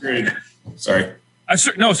was great. Sorry.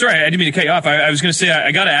 Sorry, I didn't mean to cut you off. I was going to say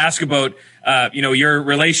I got to ask about your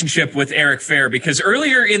relationship with Eric Fehr, because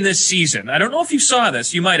earlier in this season, I don't know if you saw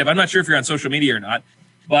this, you might have. I'm not sure if you're on social media or not,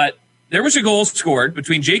 but there was a goal scored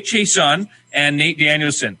between Jake Chiasson and Nate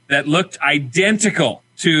Danielson that looked identical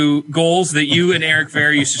to goals that you and Eric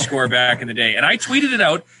Fehr used to score back in the day. And I tweeted it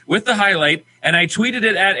out with the highlight, and I tweeted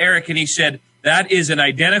it at Eric, and he said, that is an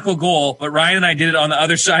identical goal, but Ryan and I did it on the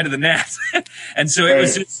other side of the net. And so it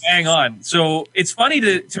was just bang on. So it's funny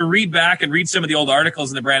to read back and read some of the old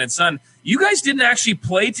articles in the Brandon Sun. You guys didn't actually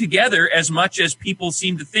play together as much as people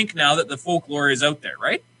seem to think now that the folklore is out there,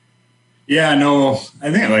 right? Yeah, no,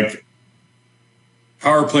 I think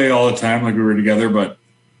power play all the time, we were together. But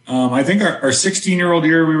I think our 16-year-old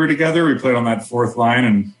year we were together. We played on that fourth line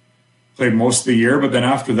and played most of the year. But then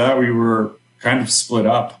after that, we were kind of split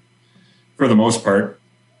up. For the most part.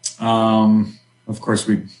 Of course,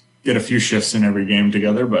 we get a few shifts in every game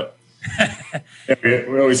together, but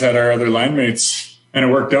we always had our other line mates, and it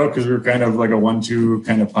worked out because we were kind of like a 1-2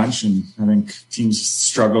 kind of punch, and I think teams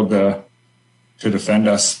struggled to defend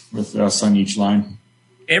us with us on each line.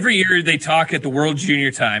 Every year they talk at the World Junior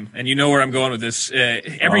time, and you know where I'm going with this.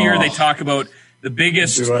 Every year they talk about the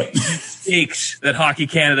biggest mistakes that Hockey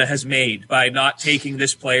Canada has made by not taking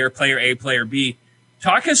this player A, player B.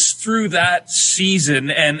 Talk us through that season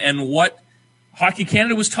and what Hockey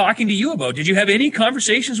Canada was talking to you about. Did you have any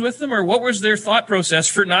conversations with them, or what was their thought process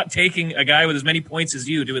for not taking a guy with as many points as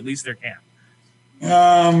you to at least their camp?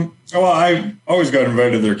 Well, I always got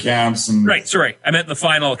invited to their camps. And right, sorry. I meant the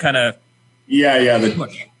final kind of... Yeah, they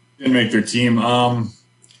didn't make their team.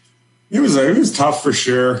 It was tough for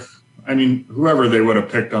sure. I mean, whoever they would have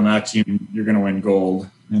picked on that team, you're going to win gold,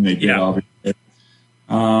 and they did, obviously.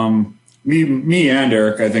 Me and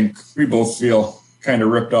Eric, I think we both feel kind of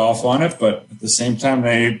ripped off on it, but at the same time,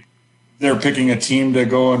 they're picking a team to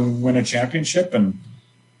go and win a championship, and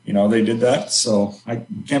they did that. So I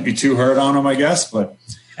can't be too hard on them, I guess. But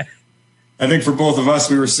I think for both of us,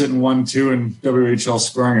 we were sitting 1-2 in WHL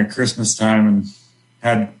scoring at Christmas time, and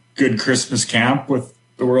had good Christmas camp with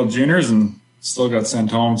the World Juniors, and still got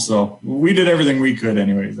sent home. So we did everything we could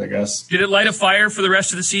anyways, I guess. Did it light a fire for the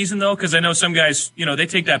rest of the season, though? Because I know some guys, they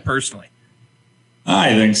take that personally. I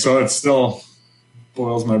think so. It still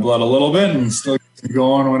boils my blood a little bit, and still gets me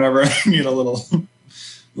going whenever I need a little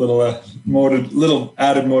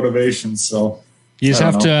added motivation. So you just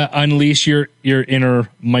have to unleash your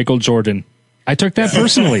inner Michael Jordan. I took that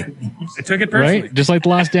personally. I took it personally. Right? Just like The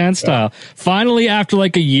Last Dance style. Finally, after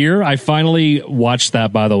a year, I finally watched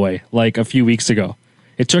that, by the way, a few weeks ago.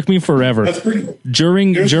 It took me forever. That's pretty,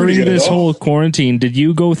 during this whole quarantine, did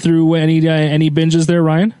you go through any binges there,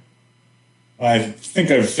 Ryan? I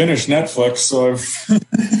think I've finished Netflix, so I've...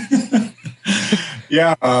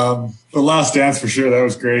 Yeah, The Last Dance for sure. That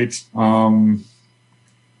was great.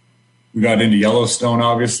 We got into Yellowstone,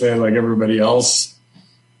 obviously, like everybody else.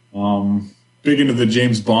 Big into the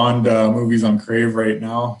James Bond movies on Crave right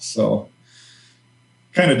now, so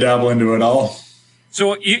kind of dabble into it all.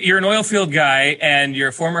 So you're an oil field guy, and you're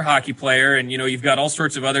a former hockey player, and you've got all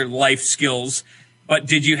sorts of other life skills. But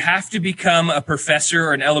did you have to become a professor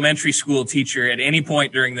or an elementary school teacher at any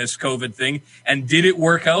point during this COVID thing? And did it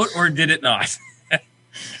work out or did it not?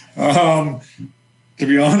 To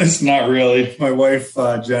be honest, not really. My wife,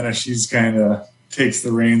 Jenna, she's kind of takes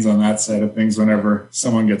the reins on that side of things whenever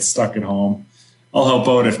someone gets stuck at home. I'll help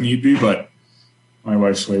out if need be, but my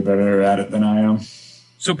wife's way better at it than I am.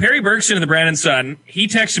 So Perry Bergson of the Brandon Sun, he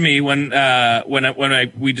texted me when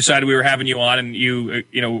we decided we were having you on, and you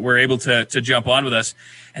were able to jump on with us,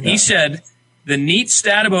 and he said the neat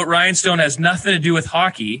stat about Ryan Stone has nothing to do with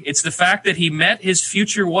hockey. It's the fact that he met his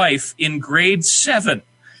future wife in grade 7,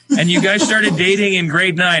 and you guys started dating in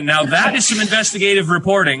grade 9. Now that is some investigative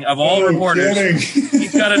reporting of all reporters.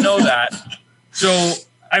 You've got to know that. So.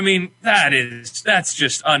 I mean, that's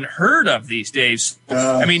just unheard of these days.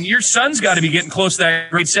 I mean, your son's got to be getting close to that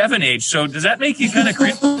grade 7 age. So does that make you kind of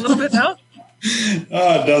cringe a little bit now? It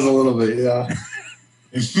does a little bit, yeah.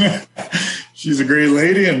 She's a great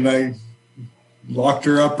lady, and I locked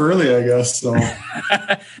her up early, I guess. So,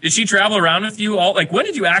 did she travel around with you all? Like, when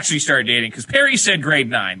did you actually start dating? Because Perry said grade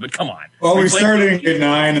 9, but come on. Well, we started in grade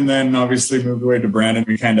 9, and then obviously moved away to Brandon.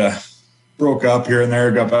 We kind of broke up here and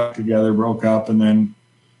there, got back together, broke up, and then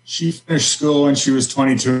she finished school when she was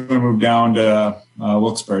 22 and moved down to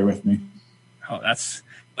Wilkes-Barre with me. Oh, that's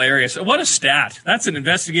hilarious. What a stat. That's an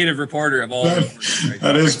investigative reporter of all.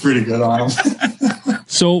 That is pretty good on him.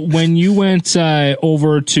 So when you went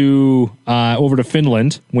over to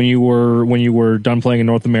Finland, when you were done playing in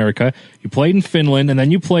North America, you played in Finland, and then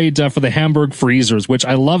you played for the Hamburg Freezers, which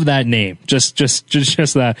I love that name. Just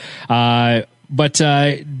that. But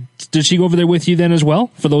did she go over there with you then as well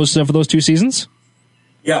for those 2 seasons?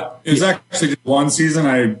 Yeah, it was actually just one season.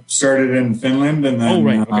 I started in Finland, and then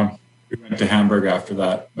we went to Hamburg after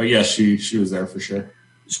that. But yeah, she was there for sure.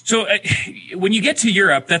 So when you get to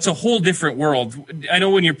Europe, that's a whole different world. I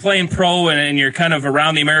know when you're playing pro and you're kind of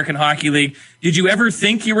around the American Hockey League, did you ever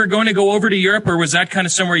think you were going to go over to Europe, or was that kind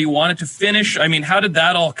of somewhere you wanted to finish? I mean, how did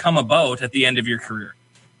that all come about at the end of your career?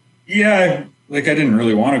 Yeah, I didn't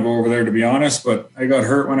really want to go over there, to be honest, but I got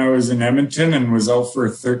hurt when I was in Edmonton and was out for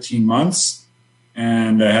 13 months.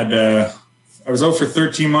 And I was out for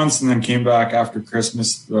 13 months and then came back after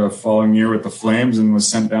Christmas the following year with the Flames and was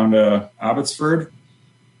sent down to Abbotsford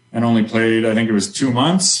and only played, I think it was 2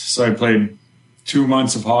 months. So I played 2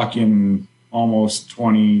 months of hockey in almost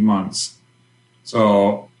 20 months.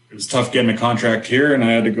 So it was tough getting a contract here, and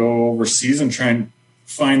I had to go overseas and try and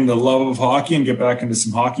find the love of hockey and get back into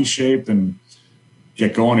some hockey shape and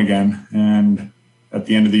get going again. And at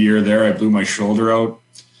the end of the year there, I blew my shoulder out.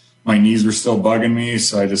 My knees were still bugging me,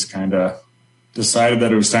 so I just kind of decided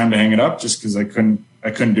that it was time to hang it up just because I couldn't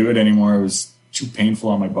do it anymore. It was too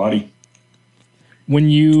painful on my body.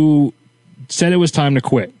 When you said it was time to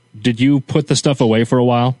quit, did you put the stuff away for a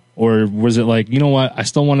while? Or was it like, you know what, I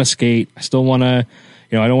still want to skate. I still want to,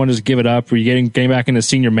 I don't want to just give it up. Were you getting back into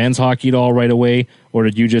senior men's hockey at all right away? Or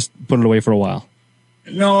did you just put it away for a while?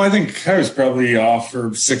 No, I think I was probably off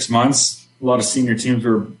for 6 months. A lot of senior teams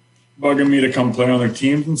were bugging me to come play on their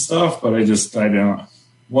teams and stuff, but I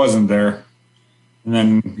wasn't there. And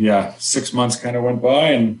then 6 months kind of went by,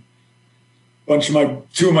 and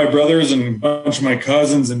two of my brothers and a bunch of my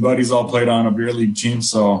cousins and buddies all played on a beer league team,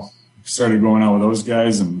 so started going out with those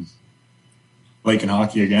guys and liking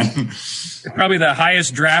hockey again. Probably the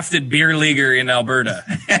highest drafted beer leaguer in Alberta.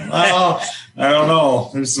 I don't know.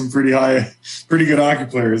 There's some pretty good hockey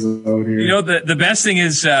players out here. The best thing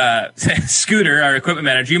is Scooter, our equipment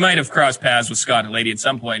manager. You might have crossed paths with Scott and Lady at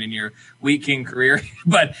some point in your Wheat King career,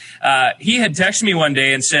 but he had texted me one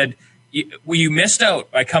day and said, you missed out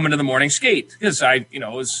by coming to the morning skate, because I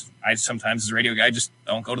sometimes as a radio guy just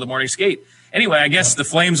don't go to the morning skate. Anyway, I guess the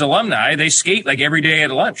Flames alumni, they skate like every day at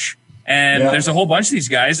lunch. And there's a whole bunch of these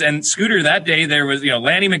guys. And Scooter, that day, there was,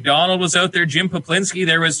 Lanny McDonald was out there, Jim Poplinski.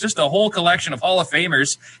 There was just a whole collection of Hall of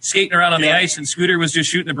Famers skating around on the ice, and Scooter was just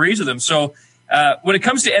shooting the breeze with them. So when it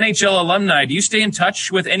comes to NHL alumni, do you stay in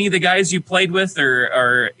touch with any of the guys you played with,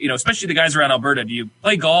 or especially the guys around Alberta? Do you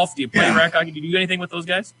play golf? Do you play rec hockey? Do you do anything with those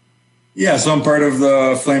guys? Yeah, so I'm part of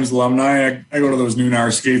the Flames alumni. I go to those noon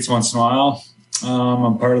hour skates once in a while.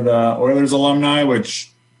 I'm part of the Oilers alumni,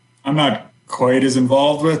 which I'm not quite as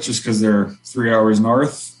involved with just because they're 3 hours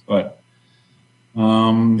north, but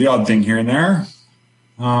the odd thing here and there.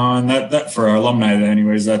 And that for our alumni,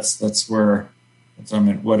 anyways, that's what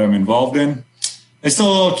I'm involved in. I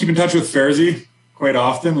still keep in touch with Fairzy quite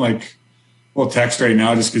often. We'll text right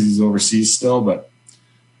now just because he's overseas still, but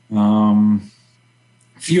A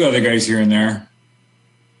few other guys here and there.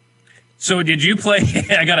 So did you play?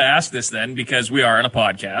 I got to ask this then, because we are on a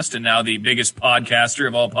podcast, and now the biggest podcaster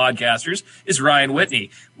of all podcasters is Ryan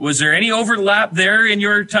Whitney. Was there any overlap there in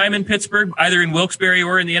your time in Pittsburgh, either in Wilkes-Barre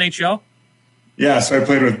or in the NHL? Yeah, so I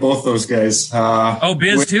played with both those guys.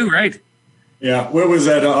 Biz too, right? Yeah, Whit was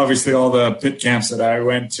at obviously all the pit camps that I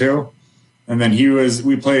went to. And then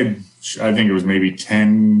we played, I think it was maybe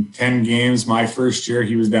 10 games my first year.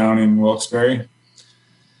 He was down in Wilkes-Barre.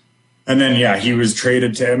 And then, yeah, he was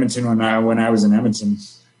traded to Edmonton when I was in Edmonton.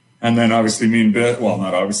 And then obviously me and Biss, well,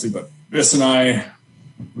 not obviously, but Biss and I,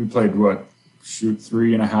 we played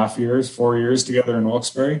 3.5 years, 4 years together in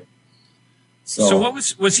Wilkes-Barre. So what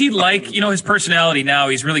was he like? His personality now,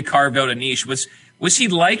 he's really carved out a niche. Was he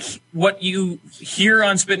like what you hear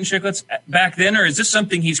on Spit and Chicklets back then, or is this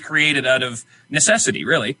something he's created out of necessity,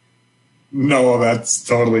 really? No, that's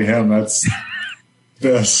totally him. That's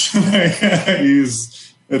Biss.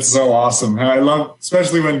 It's so awesome. I love,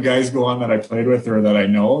 especially when guys go on that I played with or that I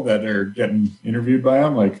know that are getting interviewed by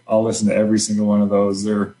him. Like, I'll listen to every single one of those.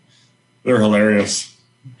 They're hilarious.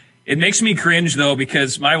 It makes me cringe, though,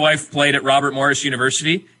 because my wife played at Robert Morris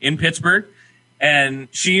University in Pittsburgh, and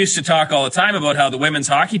she used to talk all the time about how the women's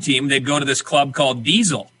hockey team, they'd go to this club called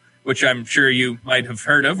Diesel, which I'm sure you might have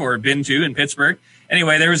heard of or been to in Pittsburgh.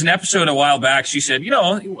 Anyway, there was an episode a while back. She said,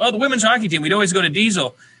 the women's hockey team, we'd always go to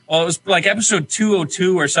Diesel. Well, it was like episode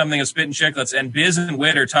 202 or something of Spit and Chicklets, and Biz and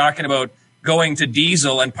Whit are talking about going to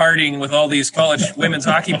Diesel and partying with all these college women's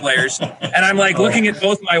hockey players. And I'm like looking at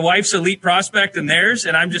both my wife's elite prospect and theirs,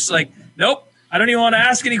 and I'm just like, nope, I don't even want to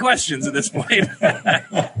ask any questions at this point.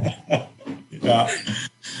 Yeah,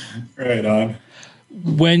 right on.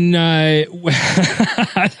 When now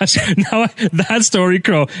that story,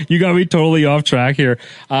 Crow, you got me totally off track here.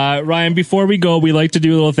 Ryan, before we go, we like to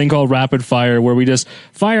do a little thing called rapid fire, where we just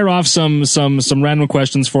fire off some random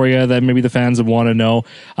questions for you that maybe the fans would want to know.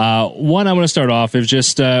 One I want to start off is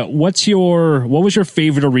just what was your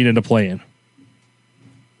favorite arena to play in?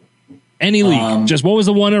 Any league, just what was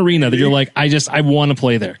the one arena that you're like, I want to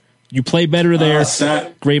play there? You play better there.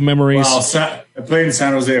 Great memories. Well, I played in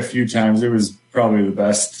San Jose a few times. It was probably the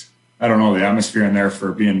best. I don't know, the atmosphere in there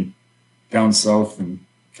for being down south in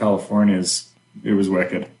California it was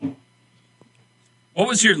wicked. What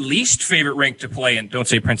was your least favorite rink to play in? Don't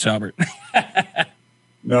say Prince Albert.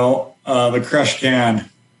 No, the Crush Can.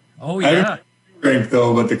 Oh, yeah. I didn't rink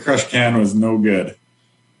though, but the Crush Can was no good.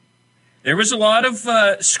 There was a lot of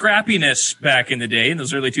scrappiness back in the day, in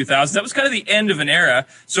those early 2000s. That was kind of the end of an era.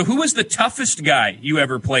 So who was the toughest guy you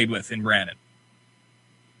ever played with in Brandon?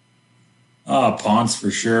 Ponce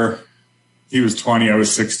for sure. He was 20. I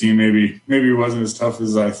was 16. Maybe he wasn't as tough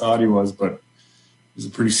as I thought he was, but he was a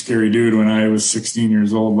pretty scary dude when I was 16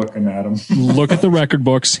 years old looking at him. Look at the record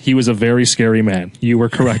books. He was a very scary man. You were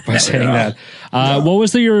correct by saying that. What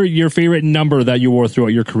was your favorite number that you wore throughout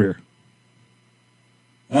your career?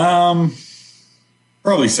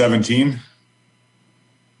 Probably 17.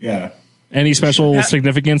 Yeah. Any special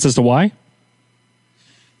significance as to why?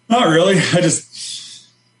 Not really.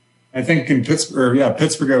 I think in Pittsburgh,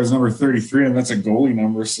 Pittsburgh, I was number 33, and that's a goalie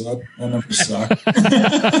number, so that number sucked.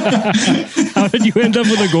 How did you end up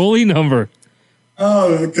with a goalie number?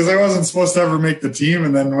 Oh, because I wasn't supposed to ever make the team,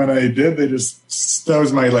 and then when I did, that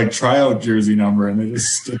was my tryout jersey number, and they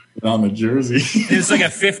just stick it on the jersey. It's like a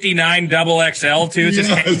 59 XXL too. It's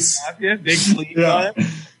just big sleeve on it.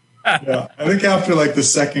 Yeah, I think after the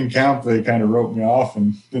second camp, they kind of wrote me off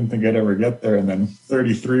and didn't think I'd ever get there. And then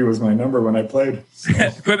 33 was my number when I played. So.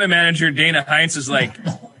 Equipment manager Dana Heinz is like,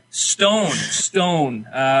 Stone.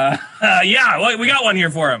 Yeah, well, we got one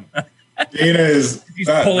here for him. Dana is. He's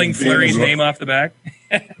pulling Fleury's name off the back.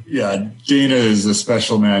 Yeah, Dana is a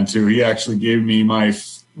special man too. He actually gave me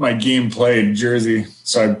my game played jersey.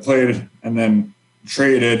 So I played and then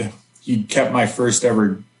traded. He kept my first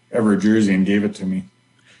ever jersey and gave it to me.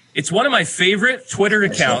 It's one of my favorite Twitter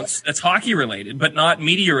accounts that's hockey related, but not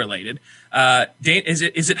media related.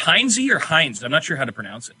 Is it Heinze or Heinz? I'm not sure how to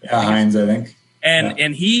pronounce it. Yeah, Heinz, I think.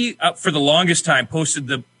 And he, for the longest time, posted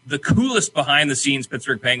the coolest behind the scenes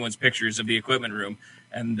Pittsburgh Penguins pictures of the equipment room.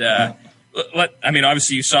 And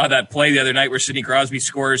obviously you saw that play the other night where Sidney Crosby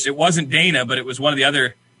scores. It wasn't Dana, but it was one of the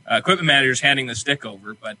other equipment managers handing the stick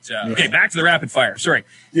over. But okay, back to the rapid fire. Sorry.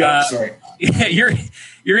 Yeah, sorry.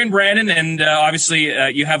 You're in Brandon, and obviously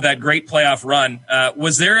you have that great playoff run.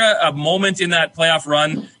 Was there a moment in that playoff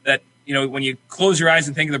run that, when you close your eyes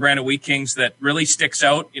and think of the Brandon Wheat Kings, that really sticks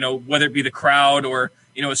out, whether it be the crowd or,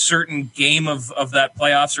 a certain game of that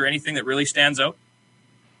playoffs or anything that really stands out?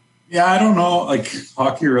 Yeah, I don't know,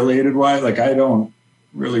 hockey related wise, I don't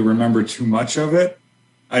really remember too much of it.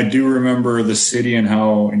 I do remember the city and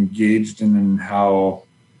how engaged and how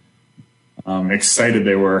excited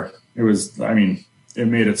they were. It was, I mean, it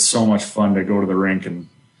made it so much fun to go to the rink and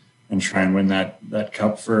try and win that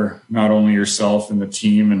cup for not only yourself and the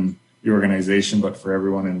team and the organization, but for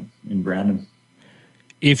everyone in Brandon.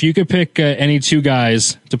 If you could pick any two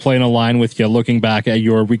guys to play in a line with you looking back at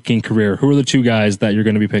your Wheat King career, who are the two guys that you're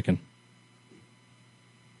going to be picking?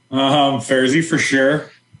 Fairzy for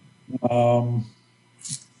sure.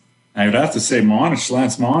 I would have to say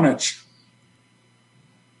Lance Monich.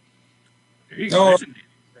 Oh,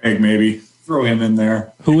 Craig, maybe. Throw him in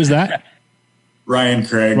there. Who was that? Ryan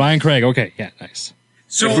Craig. Okay, yeah, nice.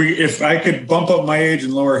 So if I could bump up my age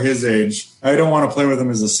and lower his age, I don't want to play with him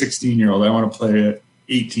as a 16-year-old. I want to play at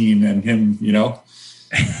 18 and him,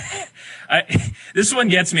 This one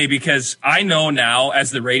gets me because I know now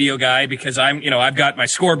as the radio guy, because I've got my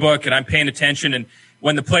scorebook and I'm paying attention. And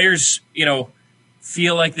when the players,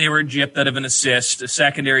 feel like they were gypped out of an assist, a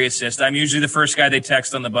secondary assist, I'm usually the first guy they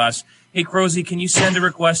text on the bus. Hey, Crozy, can you send a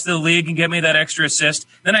request to the league and get me that extra assist?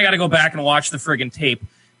 Then I got to go back and watch the friggin' tape.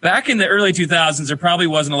 Back in the early 2000s, there probably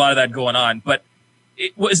wasn't a lot of that going on. But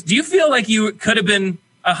do you feel like you could have been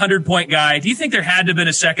a 100-point guy? Do you think there had to have been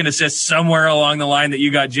a second assist somewhere along the line that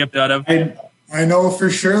you got gypped out of? I know for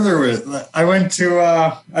sure there was. I went to,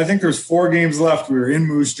 I think there was 4 games left. We were in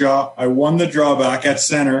Moose Jaw. I won the drawback at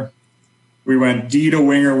center. We went D to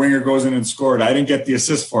winger. Winger goes in and scored. I didn't get the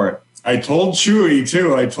assist for it. I told Chewy,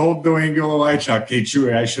 too. I told Dwayne Gilowajchuk, hey,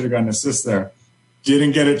 Chewy, I should have got an assist there.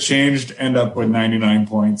 Didn't get it changed. End up with 99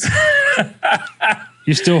 points.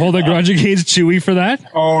 You still hold a grudge against Chewy for that?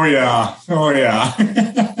 Oh, yeah.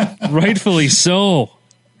 Rightfully so.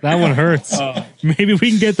 That one hurts. Maybe we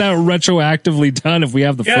can get that retroactively done if we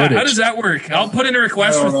have the footage. How does that work? I'll put in a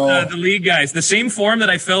request with the league guys. The same form that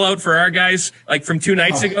I fill out for our guys, like from 2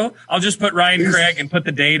 nights ago, I'll just put Ryan Craig and put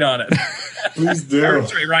the date on it. Please do.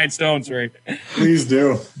 Sorry, Ryan Stone, sorry. Please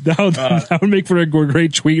do. That would make for a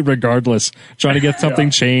great tweet regardless. Trying to get something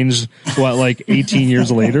changed, 18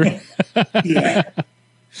 years later? Yeah.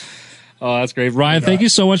 Oh, that's great. Ryan, thank you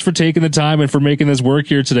so much for taking the time and for making this work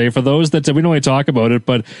here today. For those that we don't want to talk about it,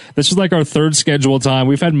 but this is like our third scheduled time.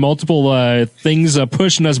 We've had multiple things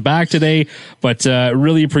pushing us back today, but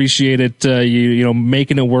really appreciate it, you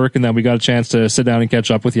making it work and that we got a chance to sit down and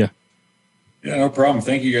catch up with you. Yeah, no problem.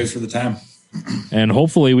 Thank you guys for the time. And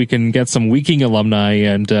hopefully we can get some Wheat King alumni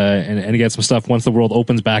and get some stuff once the world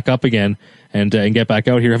opens back up again and get back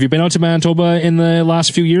out here. Have you been out to Manitoba in the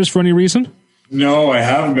last few years for any reason? No, I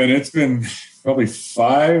haven't been. It's been probably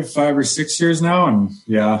 5 or 6 years now. And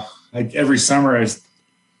yeah, every summer I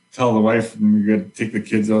tell the wife we're going to take the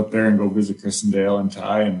kids out there and go visit Chris and Dale and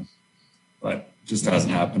Ty, but it just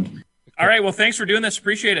hasn't happened. All right. Well, thanks for doing this.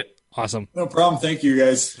 Appreciate it. Awesome. No problem. Thank you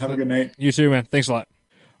guys. Have a good night. You too, man. Thanks a lot.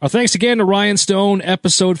 Our thanks again to Ryan Stone,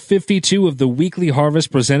 episode 52 of the Weekly Harvest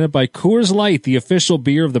presented by Coors Light, the official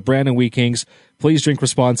beer of the Brandon Wheat Kings. Please drink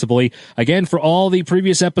responsibly. Again, for all the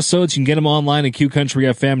previous episodes, you can get them online at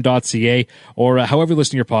qcountryfm.ca or however you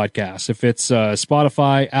listen to your podcasts. If it's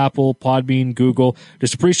Spotify, Apple, Podbean, Google,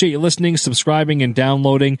 just appreciate you listening, subscribing, and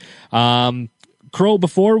downloading. Crow,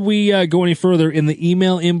 before we go any further, in the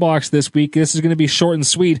email inbox this week, this is going to be short and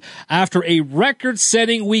sweet. After a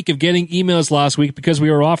record-setting week of getting emails last week because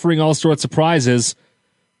we were offering all sorts of prizes,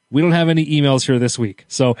 we don't have any emails here this week.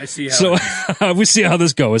 So we see how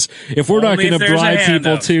this goes. If we're not going to bribe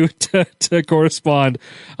people to correspond.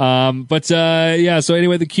 So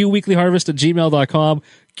anyway, the qweeklyharvest@gmail.com.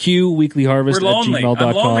 qweeklyharvest@gmail.com. We're lonely.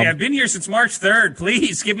 I'm lonely. I've been here since March 3rd.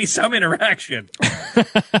 Please give me some interaction.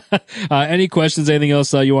 Any questions, anything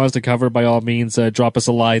else you want us to cover, by all means, drop us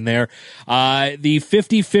a line there. The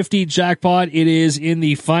 50-50 jackpot, it is in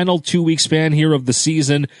the final 2-week span here of the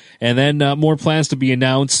season, and then more plans to be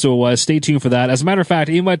announced, so stay tuned for that. As a matter of fact,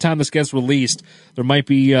 even by the time this gets released, there might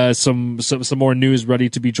be some more news ready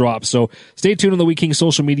to be dropped, so stay tuned on the Wheat Kings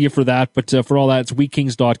social media for that, but for all that, it's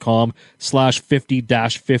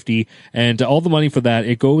wheatkings.com/50-50, and all the money for that,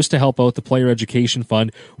 it goes to help out the Player Education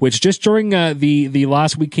Fund, which just during the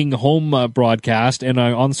last Wheat King home broadcast and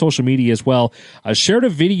on social media as well, shared a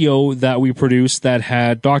video that we produced that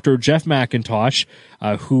had Dr. Jeff McIntosh,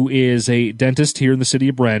 who is a dentist here in the city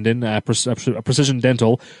of Brandon, Precision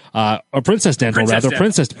Dental, or Princess Dental,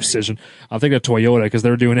 Princess Precision. I'm thinking of Toyota because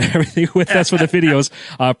they're doing everything with us for the videos.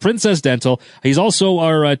 Princess Dental. He's also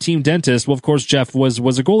our team dentist. Well, of course, Jeff was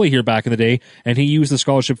a goalie here back in the day, and he used the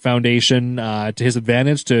Scholarship Foundation to his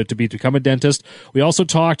advantage to become a dentist. We also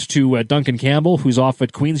talked to Duncan Campbell, who's off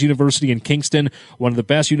at Queen's University in Kingston, one of the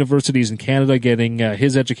best universities in Canada, getting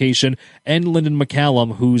his education, and Lyndon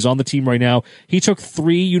McCallum, who's on the team right now. He took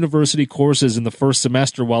 3 university courses in the first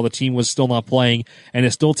semester while the team was still not playing, and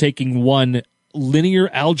is still taking one linear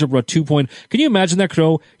algebra 2. Can you imagine that,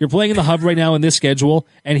 Crow? You're playing in the hub right now in this schedule,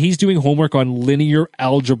 and he's doing homework on linear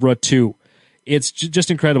algebra 2. It's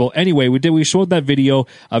just incredible. Anyway, we showed that video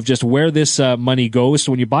of just where this money goes.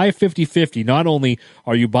 So when you buy a 50-50, not only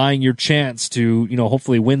are you buying your chance to,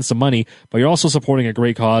 hopefully win some money, but you're also supporting a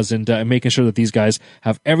great cause and making sure that these guys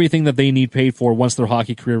have everything that they need paid for once their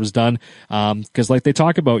hockey career is done. Because like they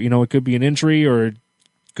talk about, it could be an injury or it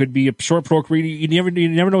could be a short pro career. You never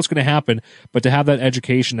know what's going to happen. But to have that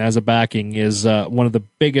education as a backing is one of the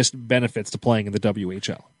biggest benefits to playing in the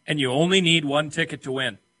WHL. And you only need one ticket to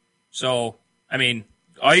win. So,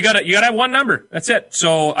 all you gotta have one number. That's it.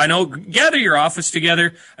 So I know, gather your office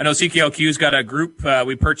together. I know CKLQ's got a group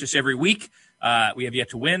we purchase every week. We have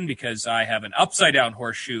yet to win because I have an upside down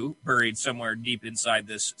horseshoe buried somewhere deep inside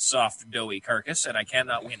this soft, doughy carcass, and I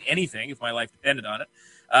cannot win anything if my life depended on it.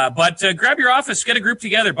 But grab your office, get a group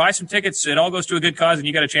together, buy some tickets. It all goes to a good cause, and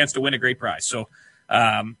you got a chance to win a great prize. So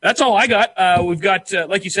that's all I got. We've got,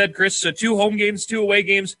 like you said, Chris, 2 home games, 2 away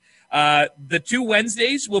games. The 2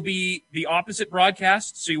 Wednesdays will be the opposite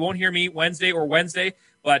broadcast, so you won't hear me Wednesday,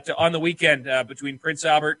 but on the weekend between Prince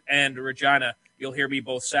Albert and Regina, you'll hear me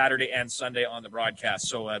both Saturday and Sunday on the broadcast.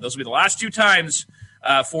 So those will be the last 2 times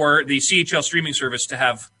for the CHL streaming service to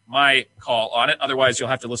have my call on it. Otherwise, you'll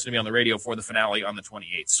have to listen to me on the radio for the finale on the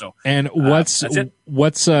 28th. So, and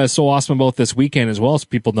what's so awesome about this weekend as well, as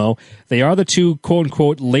people know, they are the 2 quote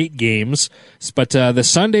unquote late games, but the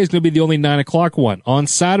Sunday is going to be the only 9:00 one. On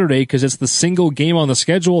Saturday, because it's the single game on the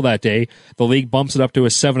schedule that day, the league bumps it up to a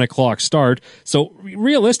 7:00 start. So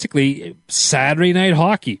realistically, Saturday night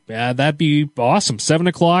hockey, that'd be awesome.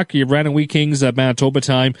 7:00, your Brandon Wheat Kings at Manitoba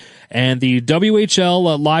time, and the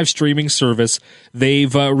WHL live streaming service.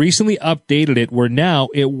 They've recently updated it where now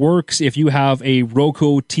it works if you have a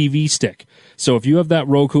Roku TV stick. So if you have that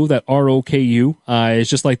Roku, that ROKU, it's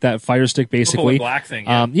just like that Fire Stick basically. Black thing.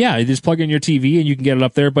 Yeah. You just plug in your TV and you can get it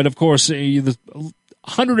up there. But of course, there's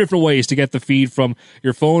 100 different ways to get the feed from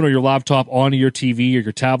your phone or your laptop onto your TV or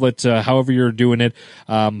your tablet, however you're doing it.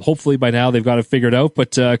 Hopefully by now they've got it figured out,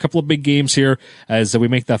 but a couple of big games here as we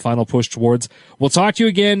make that final push towards. We'll talk to you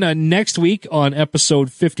again next week on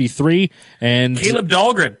episode 53. And Caleb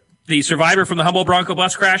Dahlgren, the survivor from the Humboldt Bronco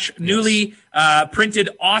bus crash, newly printed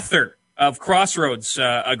author of Crossroads,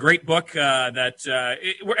 a great book it's a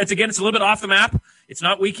little bit off the map. It's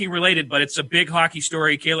not Wheat King related, but it's a big hockey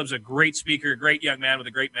story. Caleb's a great speaker, great young man with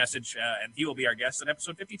a great message, and he will be our guest on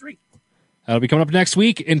episode 53. That'll be coming up next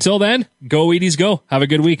week. Until then, go Wheaties, go. Have a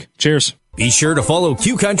good week. Cheers. Be sure to follow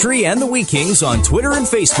Q Country and the Wheat Kings on Twitter and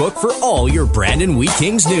Facebook for all your Brandon Wheat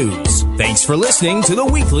Kings news. Thanks for listening to the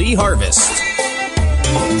Weekly Harvest.